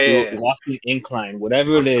 Yeah. Walking incline,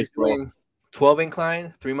 whatever it is, bro. 12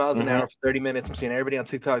 incline, 3 miles an hour for 30 minutes. I'm seeing everybody on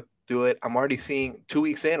TikTok do it. I'm already seeing 2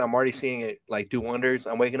 weeks in. I'm already seeing it like do wonders.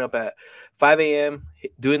 I'm waking up at 5 a.m.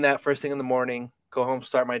 doing that first thing in the morning. Go home,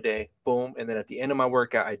 start my day, boom, and then at the end of my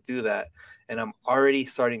workout, I do that, and I'm already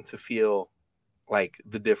starting to feel like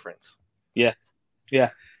the difference. Yeah.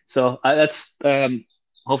 So that's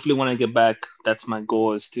hopefully when I get back, that's my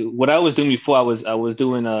goal. Is to what I was doing before. I was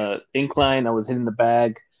doing a incline. I was hitting the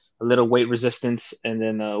bag. A little weight resistance, and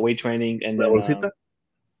then weight training, and then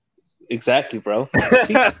exactly, bro.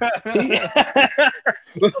 See? Now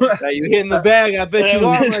you hitting the bag. I bet you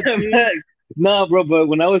are. No, bro. But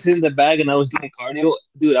when I was hitting the bag and I was doing cardio,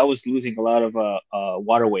 dude, I was losing a lot of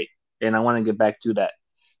water weight, and I want to get back to that.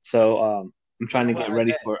 So I'm trying to get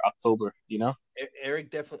ready for October.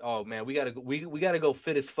 Eric definitely. Oh man, we gotta go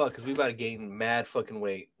fit as fuck because we about to gain mad fucking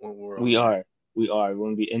weight when we're. We are. We're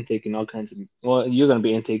going to be intaking all kinds of... Well, you're going to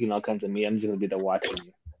be intaking all kinds of meat. I'm just going to be there watching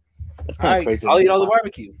you. That's kind of crazy. I'll eat all the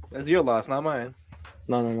barbecue. That's your loss, not mine.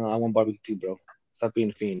 No. I want barbecue too, bro. Stop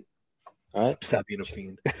being a fiend. All right? Stop being a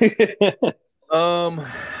fiend.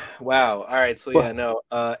 Wow. All right. So,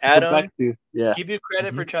 Adam, give you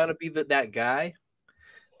credit for trying to be that guy,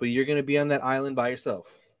 but you're going to be on that island by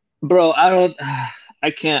yourself. Bro,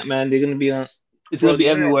 I can't, man. They're going to be on... It's going to be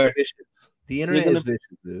everywhere. The internet is vicious,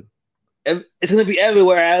 dude. It's going to be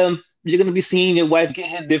everywhere, Adam. You're going to be seeing your wife get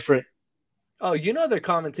hit different. Oh, they're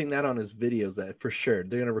commenting that on his videos, that for sure.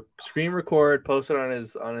 They're going to screen record, post it on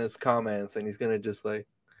his comments, and he's going to just like,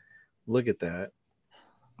 look at that.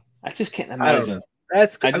 I just can't imagine. I don't know.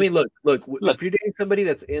 That's good. I mean, look, if you're dating somebody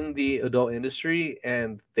that's in the adult industry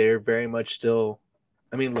and they're very much still,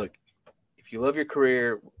 I mean, look, if you love your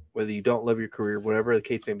career, whether you don't love your career, whatever the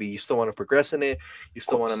case may be, you still want to progress in it. You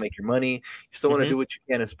still want to make your money. You still want to do what you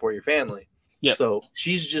can to support your family. Yeah. So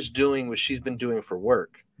she's just doing what she's been doing for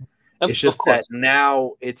work. It's just that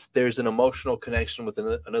now there's an emotional connection with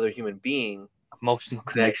another human being. Emotional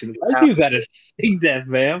connection. You got to say that,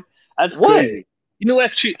 man. That's crazy. You know what?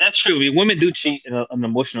 That's true. That's true. I mean, women do cheat on an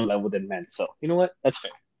emotional level than men. So you know what? That's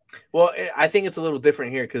fair. Well, I think it's a little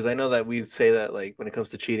different here because I know that we say that like when it comes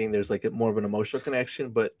to cheating, there's like more of an emotional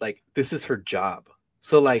connection, but like this is her job.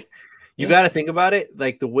 So like you got to think about it,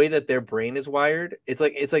 like the way that their brain is wired. It's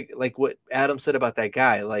like what Adam said about that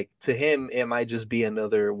guy. Like to him, it might just be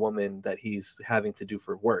another woman that he's having to do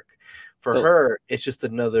for work. For her, it's just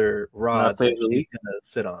another rod that he's gonna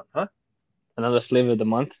sit on, huh? Another flavor of the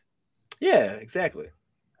month. Yeah, exactly.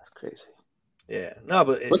 That's crazy. Yeah, no,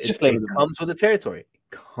 but it comes with the territory.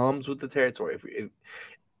 It comes with the territory. If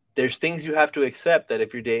there's things you have to accept that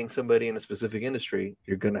if you're dating somebody in a specific industry,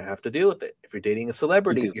 you're gonna have to deal with it. If you're dating a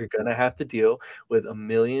celebrity, you're gonna have to deal with a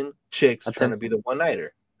million chicks trying to be the one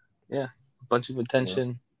nighter. Yeah, a bunch of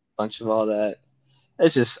attention, bunch of all that.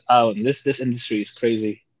 It's just this industry is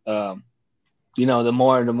crazy. The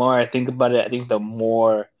more I think about it, I think the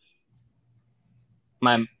more.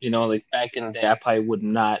 Like back in the day, I probably would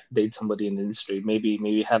not date somebody in the industry.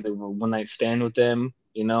 Maybe have a one night stand with them,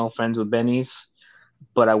 friends with bennies,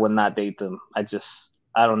 but I would not date them. I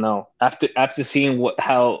don't know. After seeing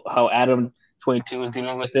how Adam 22 is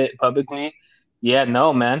dealing with it publicly, yeah,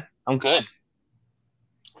 no, man, I'm good.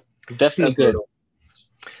 Definitely good.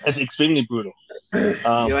 That's extremely brutal.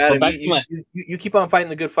 Adam, you keep on fighting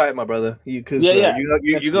the good fight, my brother. You're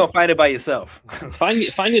gonna fight it by yourself. Find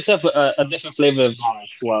yourself a different flavor of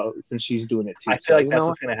balance. Since she's doing it too, I feel like that's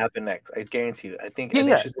what's gonna happen next. I guarantee you. I think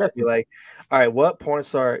she's gonna be like, all right, what porn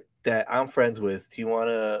star that I'm friends with do you want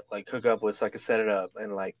to like hook up with so I can set it up,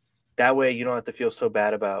 and like that way you don't have to feel so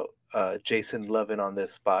bad about Jason loving on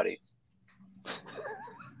this body.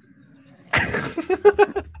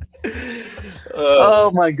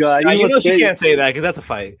 Oh my god! She can't say that because that's a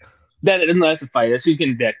fight. That's a fight. That's you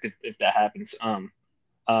can deck if that happens.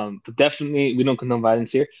 But definitely we don't condone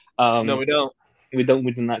violence here. No, we don't. We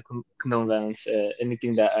do not condone violence.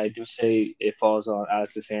 Anything that I do say, it falls on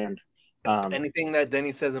Alex's hand. Anything that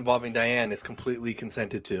Denny says involving Diane is completely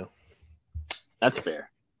consented to. That's fair.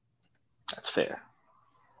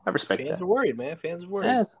 I respect that. Fans are worried, man. Fans are worried.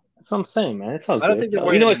 Yeah, that's what I'm saying, man. It's all good. I don't think they're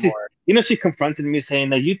worried anymore. She confronted me saying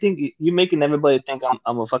that you think you're making everybody think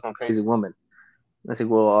I'm a fucking crazy woman. I said,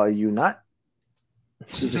 well, are you not?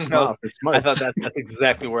 She just smiled. I thought that's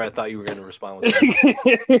exactly where I thought you were going to respond with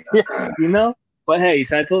that. But hey,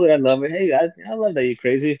 so I told her I love her. Hey, I love that you're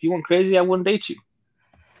crazy. If you weren't crazy, I wouldn't date you.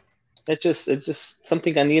 It's just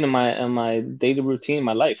something I need in my daily routine, in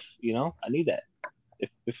my life. I need that.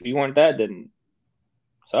 If you weren't that, then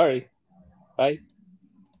sorry, bye.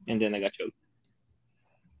 And then I got choked.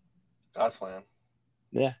 That's fine.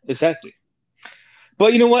 Yeah, exactly.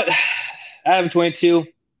 But you know what? Adam 22,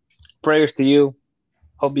 prayers to you.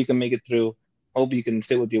 Hope you can make it through. Hope you can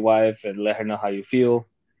sit with your wife and let her know how you feel.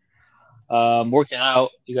 Working out.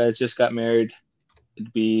 You guys just got married.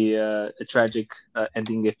 It'd be a tragic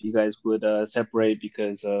ending if you guys would separate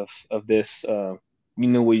because of this. You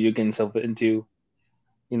know what you're getting yourself into.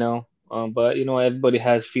 But everybody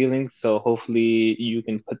has feelings, so hopefully you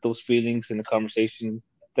can put those feelings in the conversation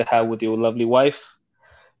to have with your lovely wife,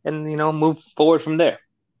 and move forward from there.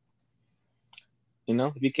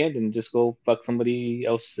 If you can't, then just go fuck somebody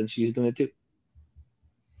else since she's doing it too.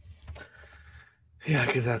 Yeah,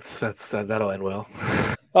 because that'll end well.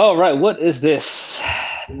 All right, what is this?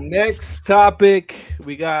 Next topic,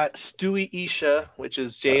 we got Stewie Isha, which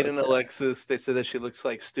is Jade and Alexis. They said that she looks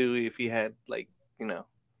like Stewie if he had the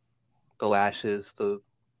lashes, the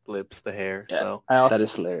lips, the hair. Yeah, so that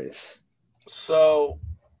is hilarious. So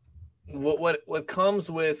what comes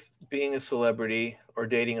with being a celebrity or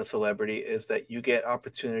dating a celebrity is that you get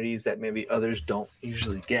opportunities that maybe others don't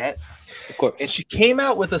usually get. Of course. And she came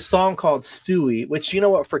out with a song called Stewie, which,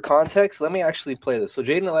 for context, let me actually play this. So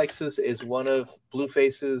Jade and Alexis is one of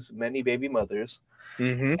Blueface's many baby mothers.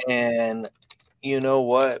 Mm-hmm. And you know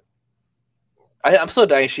what? I'm so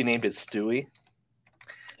dying she named it Stewie.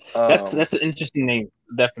 That's an interesting name,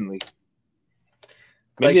 definitely.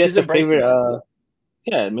 Maybe that's her favorite.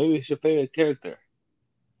 Yeah, maybe it's your favorite character.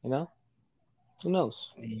 You know? Who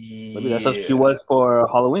knows? Maybe that's what she was for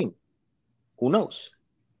Halloween. Who knows?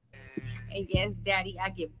 And yes, daddy, I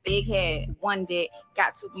get big head. One dick,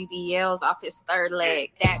 got 2 BBLs off his third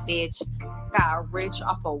leg. That bitch got rich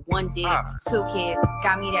off of 1 dick. 2 kids,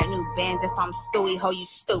 got me that new Benz. If I'm Stewie, ho, you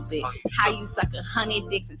stupid. How you suck 100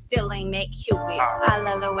 dicks and still ain't make Cupid? I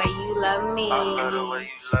love the way you love me.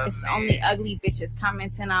 It's only ugly bitches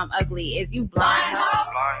commenting I'm ugly. Is you blind?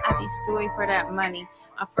 I be Stewie for that money.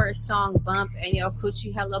 My first song bump and your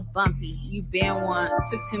coochie hella bumpy. You been one,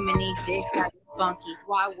 took too many dicks, got funky.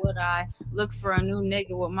 Why would I look for a new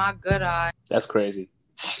nigga with my good eye? That's crazy.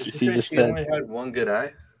 She only had 1 good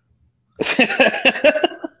eye.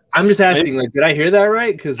 I'm just asking, like, did I hear that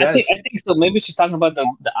right? Because I think so. Maybe she's talking about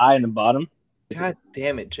the eye in the bottom. God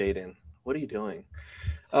damn it, Jaden. What are you doing?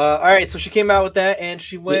 All right, so she came out with that, and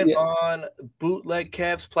she went on Bootleg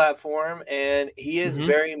Kev's platform, and he is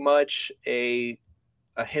very much a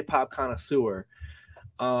hip-hop connoisseur.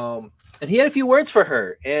 And he had a few words for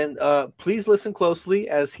her, and please listen closely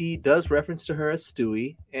as he does reference to her as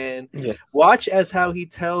Stewie, and watch as how he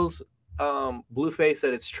tells Blueface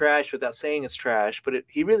that it's trash without saying it's trash, but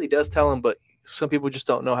he really does tell him, but some people just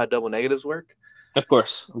don't know how double negatives work. Of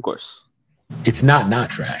course. It's not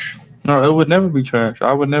trash. No, it would never be trash.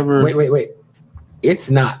 I would never. Wait. It's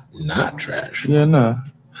not trash. Yeah, no.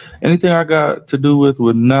 Anything I got to do with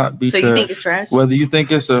would not be trash. So you think it's trash? Whether you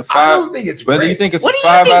think it's a 5, I don't think it's whether great. you think it's what a do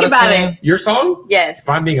you 5 think out of about 10. it? Your song? Yes. If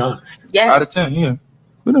I'm being honest. Yes. Out of 10, yeah.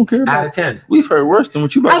 We don't care about out of 10. We've heard worse than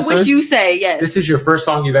what you about I to wish say. you say yes. This is your first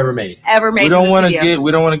song you've ever made. We don't want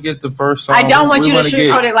to get the first song. I don't want you to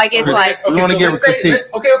sugarcoat it like it's like. We want to get a critique.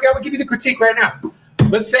 Okay, I'm gonna give you the critique right now.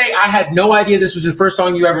 Let's say I had no idea this was the first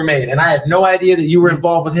song you ever made, and I had no idea that you were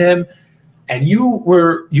involved with him, and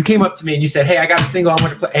you came up to me and you said, "Hey, I got a single I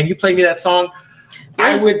want to play," and you played me that song.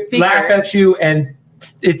 I would laugh at you, and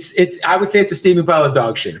it's. I would say it's a steaming pile of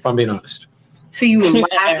dog shit, if I'm being honest. So you would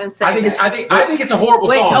laugh and say, I think it's a horrible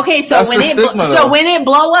song. Okay, so when it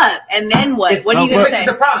blow up, and then what? What are you gonna say? This is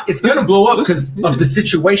the problem. It's gonna blow up because of the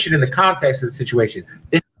situation and the context of the situation.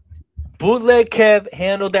 Bootleg Kev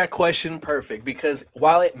handled that question perfect, because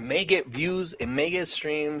while it may get views, it may get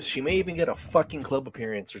streams, she may even get a fucking club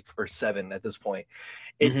appearance or 7 at this point.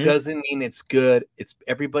 It doesn't mean it's good. It's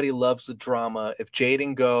everybody loves the drama. If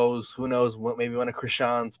Jaden goes, who knows? Maybe one of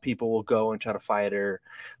Krishan's people will go and try to fight her.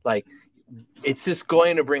 Like, it's just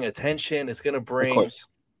going to bring attention. It's going to bring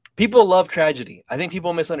people love tragedy. I think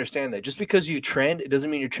people misunderstand that. Just because you trend, it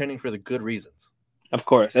doesn't mean you're trending for the good reasons. Of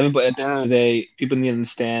course, everybody. At the end of the day, people need to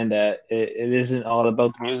understand that it isn't all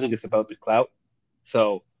about the music; it's about the clout.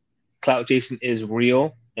 So, clout chasing is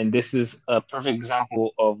real, and this is a perfect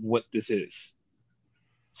example of what this is.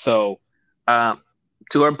 So,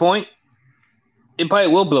 to our point, it probably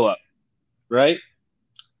will blow up, right?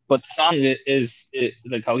 But the song is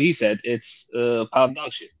like how he said, it's pile of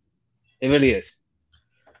dog shit. It really is.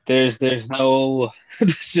 There's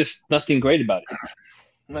just nothing great about it.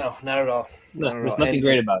 No, not at all. There's nothing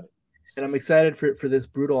great about it. And I'm excited for this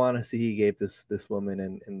brutal honesty he gave this woman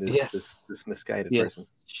and this misguided person.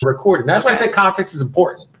 Recording. That's why I said context is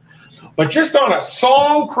important. But just on a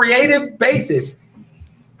song creative basis,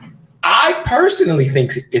 I personally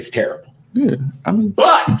think it's terrible. Yeah, I mean,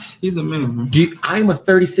 but he's a man. I'm a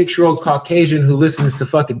 36-year-old Caucasian who listens to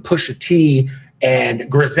fucking Pusha T and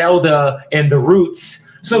Griselda and The Roots.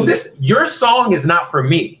 So your song is not for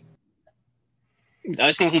me.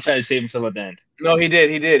 I think he tried to save himself at the end. No, he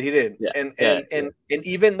did. Yeah. And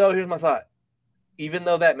even though, here's my thought, even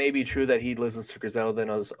though that may be true that he listens to Griselda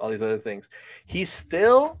and all these other things, he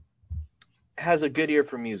still has a good ear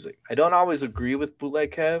for music. I don't always agree with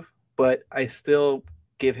Bootleg Kev, but I still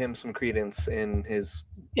give him some credence in his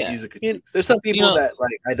music critiques. There's some people that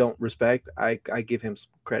like I don't respect. I give him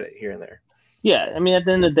some credit here and there. Yeah, I mean, at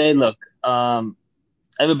the end of the day, look,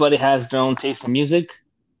 everybody has their own taste in music.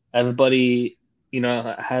 Everybody,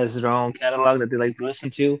 has their own catalog that they like to listen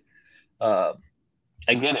to. I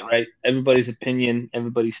get it, right? Everybody's opinion,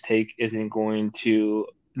 everybody's take isn't going to.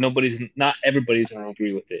 Not everybody's going to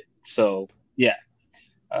agree with it. So yeah,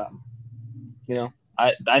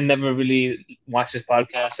 I never really watched his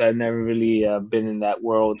podcast. So I've never really been in that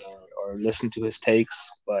world or listened to his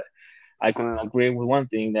takes. But I can agree with one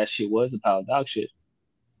thing, that shit was a pile of dog shit.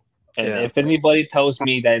 And if anybody tells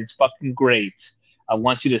me that it's fucking great, I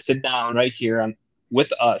want you to sit down right here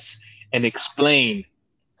with us and explain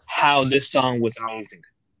how this song was amazing.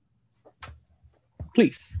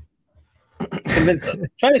 Please. Convince us.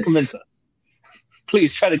 Try to convince us.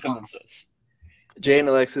 Please try to convince us. Jay and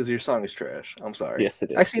Alexis, your song is trash. I'm sorry. Yes,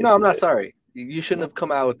 it is. Actually, no, I'm not sorry. You shouldn't have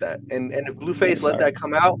come out with that. And if Blueface let that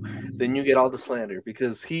come out, then you get all the slander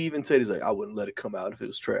because he even said he's like, I wouldn't let it come out if it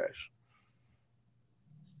was trash.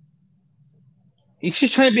 He's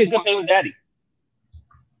just trying to be a good baby daddy.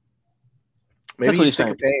 Maybe he's sick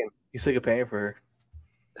of paying. He's sick of paying for her.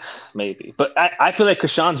 Maybe, but I feel like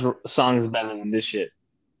Krishan's song is better than this shit.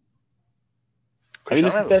 Have you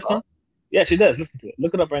listened to that song? Yeah, she does. Listen to it.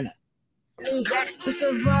 Look it up right now. It's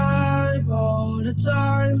a vibe all the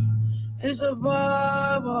time. It's a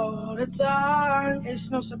vibe all the time. It's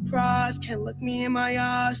no surprise. Can't look me in my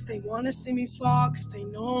eyes. They want to see me fall because they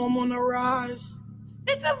know I'm on the rise.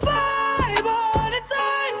 It's a vibe all the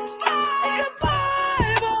time. It's a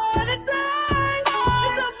vibe all the time.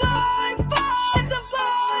 It's a vibe. It's a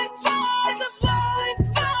vibe. It's a vibe.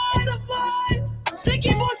 It's a vibe. They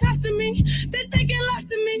keep on testing me. They thinking less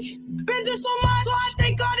of me. Been through so much, so I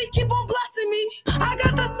thank God he keep on blessing me. I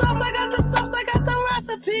got the sauce, I got the sauce, I got the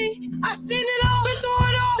recipe. I seen it all, been through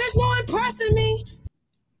it all. There's no impressing me.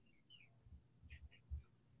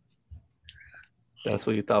 That's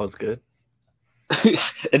what you thought was good?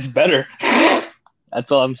 It's better.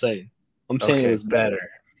 That's all I'm saying. I'm saying it was better.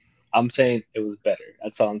 I'm saying it was better.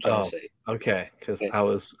 That's all I'm trying to say. Okay, because I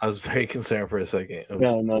was very concerned for a second.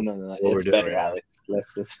 No. It's better, Alex.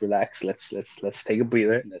 Let's relax. Let's take a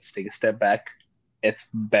breather. Let's take a step back. It's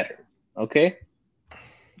better. Okay?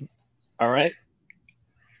 All right?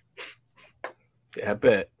 Yeah, I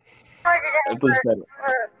bet. It was better.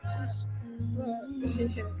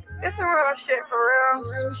 It's some real shit for real.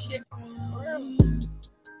 Real shit for real.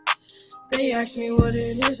 They asked me what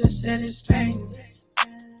it is, I said it's pain.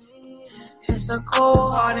 It's a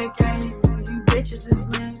cold-hearted game. You bitches is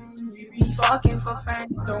lame. You be fucking for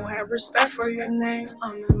fame. Don't have respect for your name.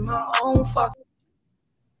 I'm in my own fucking.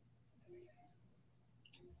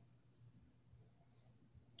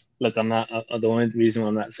 Look, I'm not. The only reason why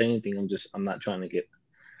I'm not saying anything, I'm not trying to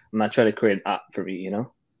create an op for me, you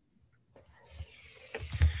know.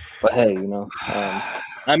 But hey, you know,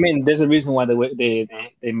 I mean, there's a reason why they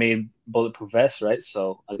made bulletproof vests, right?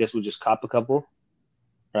 So I guess we'll just cop a couple,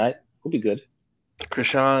 right? We'll be good.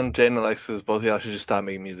 Krishan, Jay, and Alexis, both of y'all should just stop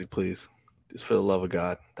making music, please. Just for the love of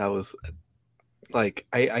God. That was like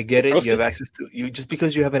I get it. You have access to you just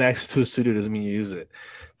because you have an access to a studio doesn't mean you use it.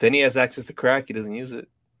 Then he has access to crack, he doesn't use it.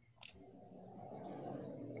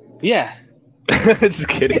 Yeah. Just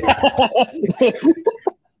kidding.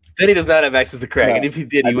 Then he does not have access to crack, and if he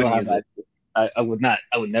did, he wouldn't use it. I would not.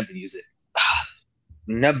 I would never use it.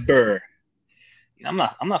 Never. You know,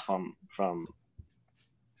 I'm not from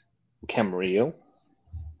Camarillo.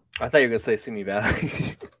 I thought you were gonna say Simi Valley.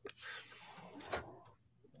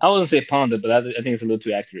 I wasn't say Ponda, but I think it's a little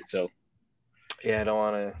too accurate. So. Yeah, I don't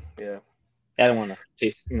want to. Yeah. I don't want to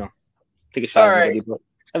taste. You know, take a shot. All right.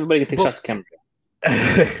 Everybody can take shots at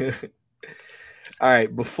Camarillo. All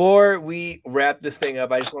right, before we wrap this thing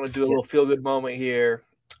up, I just want to do a little feel-good moment here.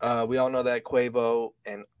 We all know that Quavo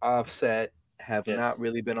and Offset have not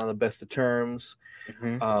really been on the best of terms,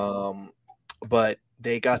 but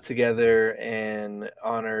they got together and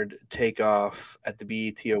honored Takeoff at the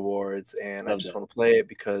BET Awards, and I just want to play it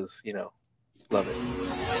because, you know, love it.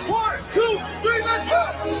 1, 2, 3, let's go!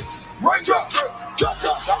 Right drop, just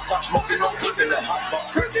up, smoking on cooking the hot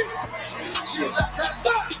pot, cooking.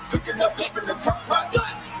 Cooking up in the crock pot.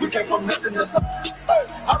 We came from nothing to something.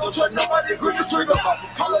 I don't trust nobody, grip the trigger.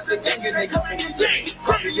 Call up the gang and they come in the gang.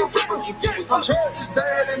 Cracker your ripper, you get it. My church is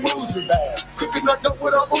bad and moves are bad. Cooking up dope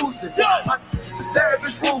with a Uzi. My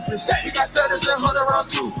savage ruthless. We got 30s and 100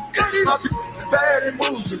 rounds too. My is bad and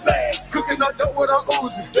moves are bad. Cooking up dope with a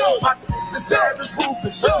Uzi. My savage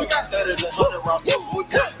ruthless. We got 30s and 100 rounds too.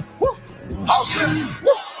 All set.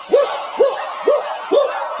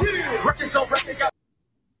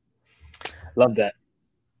 Love that.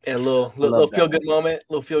 Yeah, a little feel good moment,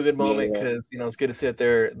 because you know it's good to see that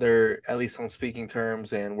they're at least on speaking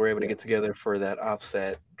terms and we're able to get together for that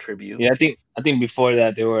Offset tribute. Yeah, I think before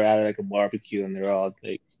that they were at like a barbecue and they're all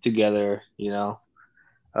like together, you know,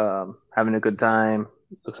 having a good time.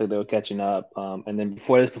 Looks like they were catching up. And then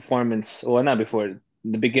before this performance, well, not before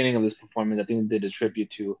the beginning of this performance, I think they did a tribute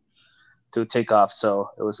to Takeoff. So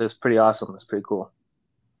it was pretty awesome. It's pretty cool.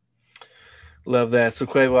 Love that. So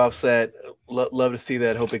Quavo, Offset, love to see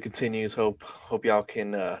that. Hope it continues. Hope y'all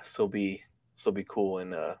can still be cool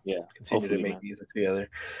and continue to make music together.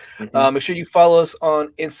 Make sure you follow us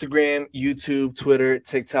on Instagram, YouTube, Twitter,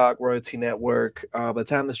 TikTok, RoyalTea Network. By the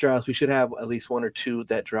time this drops, we should have at least 1 or 2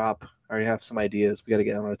 that drop. I already have some ideas. We got to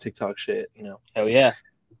get on our TikTok shit, you know. Oh yeah.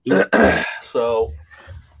 So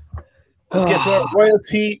let's get to our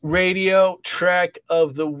RoyalTea Radio track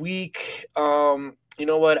of the week. You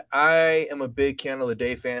know what? I am a big Kiana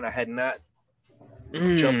Lede fan. I had not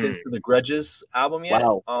jumped into the Grudges album yet.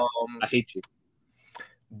 Wow. I hate you.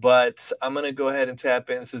 But I'm going to go ahead and tap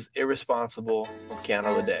in. This is Irresponsible from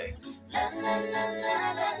Kiana Lede.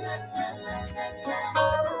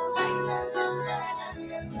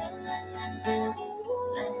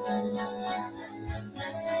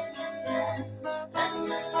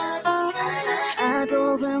 I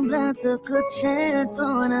dove in blind, took a chance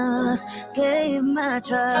on us, gave my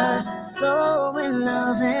trust, so in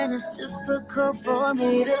love, and it's difficult for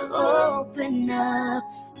me to open up.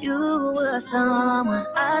 You were someone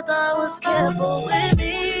I thought was careful with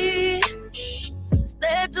me,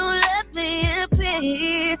 instead you left me in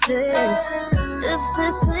pieces. If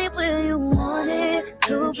this ain't where you want it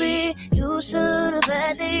to be, you should have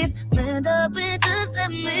at least manned up and just let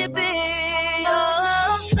me be.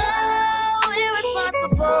 Oh, so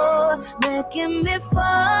irresponsible, making me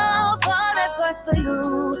fall at first for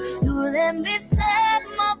you. You let me set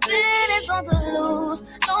my feelings on the loose.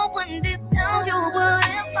 No one deep down you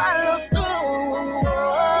wouldn't follow through.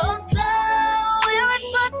 Oh, so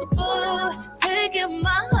irresponsible, taking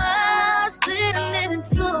my heart, splitting it in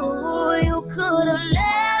two. You could have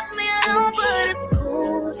left me alone, but it's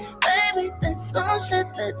cool. Baby, there's some shit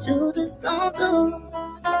that you just don't do.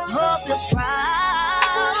 Hope you're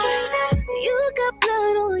proud. You got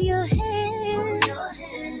blood on your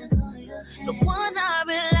hands. The one I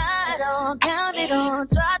relied on, counted on,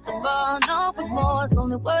 dropped the ball, no remorse.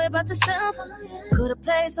 Only worry about yourself. Could've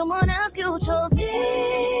played someone else, you chose me.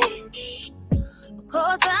 Of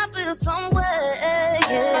course I feel some way,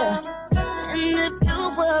 yeah. And if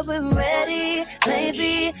you weren't ready,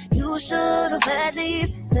 maybe you should have at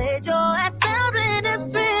least stayed your ass out in them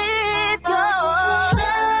streets. Oh,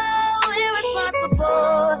 so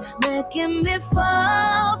irresponsible, making me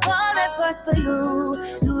fall at first for you.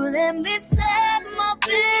 You let me set my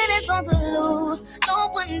feelings on the loose. No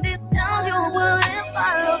one deep down you wouldn't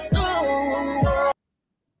follow through.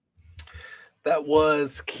 That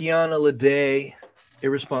was Kiana Lede,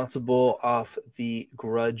 Irresponsible, off the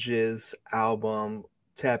Grudges album.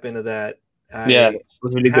 Tap into that. It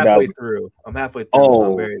was really good halfway album. through. I'm halfway through,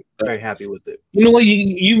 so I'm very, very happy with it. You know what?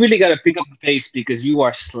 You really got to pick up the pace because you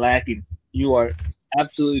are slacking. You are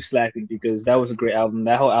absolutely slacking because that was a great album.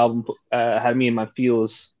 That whole album had me in my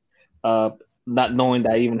feels, not knowing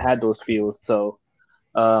that I even had those feels. So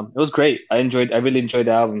it was great. I really enjoyed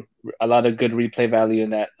the album. A lot of good replay value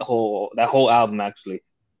in that whole album, actually.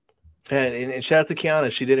 And shout out to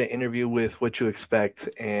Kiana. She did an interview with What You Expect,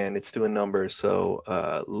 and it's doing numbers. So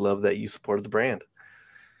love that you supported the brand.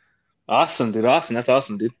 Awesome, dude. Awesome. That's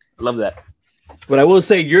awesome, dude. I love that. But I will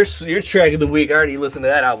say your track of the week, I already listened to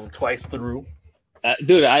that album twice through.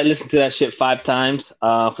 Dude, I listened to that shit 5 times.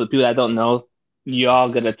 For the people that don't know, y'all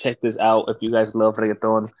gotta check this out if you guys love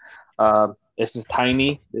reggaeton. This is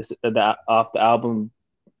Tainy. This off the album.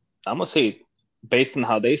 I'm gonna say, based on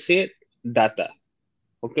how they say it, Data.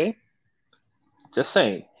 Okay? Just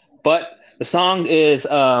saying. But the song is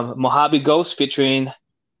Mojabi Ghost featuring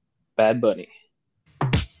Bad Bunny.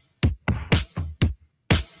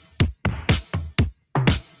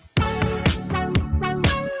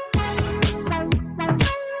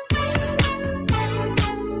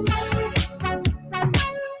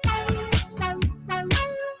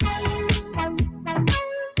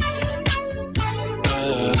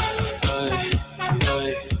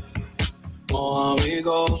 Mojabi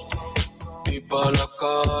Ghost, y pa' la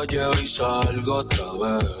calle hoy salgo otra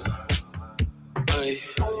vez. Ey,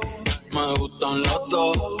 me gustan las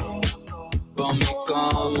dos, pa' mi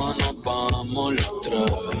cama nos vamos los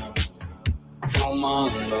tres.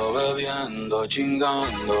 Fumando, bebiendo,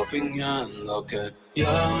 chingando, fingiendo que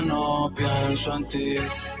ya no pienso en ti.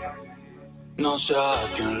 No sé a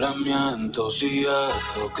quién le miento, si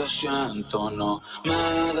esto que siento no me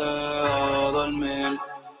deja dormir.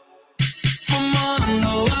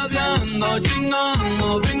 Fumando, bebiendo,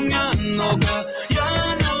 chingando, fingiendo que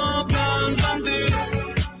ya no pienso en ti.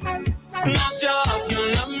 No sé a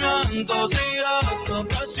quién le miento, si esto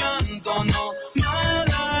que siento no me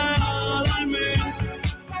deja dormir.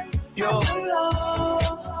 Y ojalá,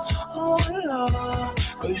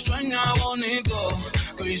 que hoy sueñe bonito,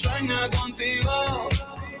 que hoy sueñe contigo.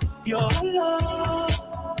 Y ojalá,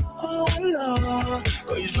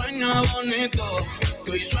 que hoy sueñe bonito,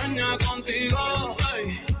 que hoy sueñe contigo. Ey,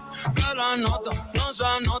 que la nota no se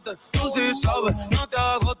se note. Tú sí sabes, no te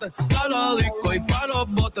agotes. Pa' la disco y pa' los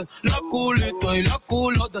botes. La culito y la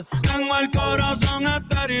culote. Tengo el corazón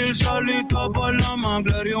estéril, solito por la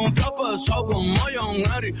McLaren. Un flow pesado como John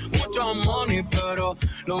Harry. Mucho money, pero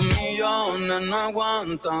los millones no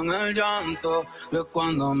aguantan el llanto. De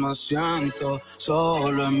cuando me siento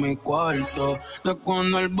solo en mi cuarto. De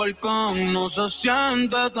cuando el volcán no se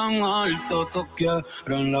siente tan alto. Todos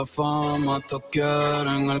quieren la fama, todos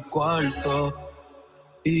quieren el cuarto.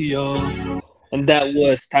 Y yo. And that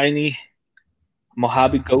was Tainy,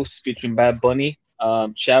 Mojabi Ghost featuring Bad Bunny.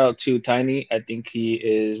 Shout out to Tainy. I think he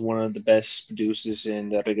is one of the best producers in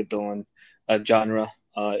the reggaeton genre,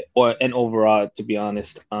 and overall, to be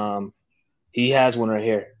honest. He has one right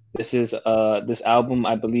here. This is this album,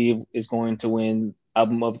 I believe, is going to win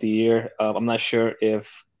Album of the Year. I'm not sure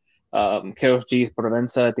if Karol G's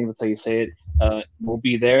Provenza, I think that's how you say it, will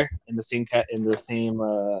be there in the same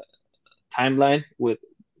timeline with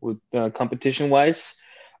competition wise.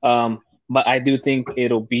 But I do think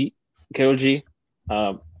it'll beat Karol G.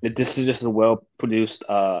 This is just a well produced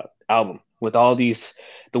album with all these,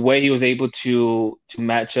 the way he was able to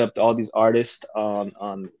match up all these artists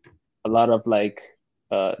on a lot of like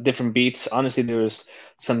different beats. Honestly, there was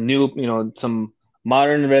some new, some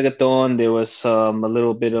modern reggaeton. There was a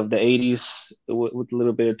little bit of the 80s with a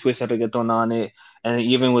little bit of twist of reggaeton on it, and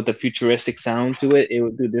even with the futuristic sound to it.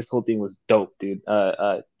 Dude, this whole thing was dope, dude.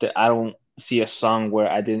 I don't see a song where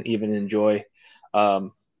I didn't even enjoy.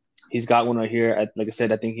 He's got one right here. Like I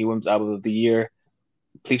said, I think he wins Album of the Year.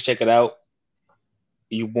 Please check it out.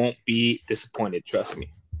 You won't be disappointed. Trust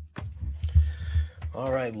me.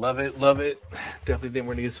 All right, love it. Definitely think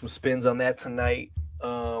we're gonna get some spins on that tonight.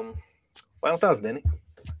 Final thoughts, Denny.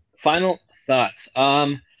 Final thoughts.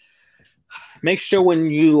 Make sure when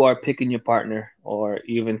you are picking your partner or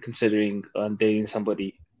even considering dating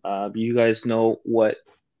somebody, you guys know what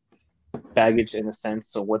baggage, in a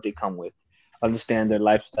sense, of what they come with. Understand their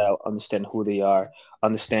lifestyle. Understand who they are.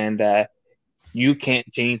 Understand that you can't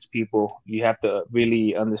change people. You have to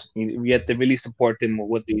really understand. You have to really support them with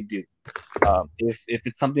what they do. If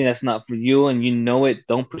it's something that's not for you and you know it,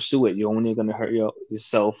 don't pursue it. You're only going to hurt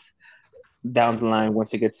yourself down the line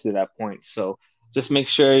once it gets to that point. So just make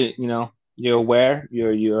sure you're aware,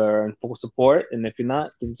 you're in full support, and if you're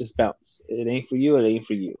not, then just bounce. It ain't for you. It ain't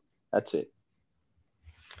for you. That's it.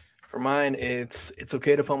 For mine, it's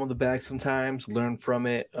okay to fumble the bag sometimes, learn from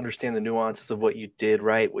it, understand the nuances of what you did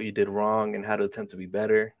right, what you did wrong, and how to attempt to be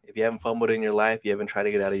better. If you haven't fumbled in your life, you haven't tried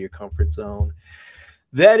to get out of your comfort zone.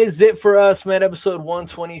 That is it for us, man. Episode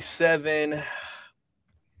 127.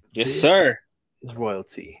 Yes, sir. Is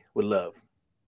RoyalTea with love.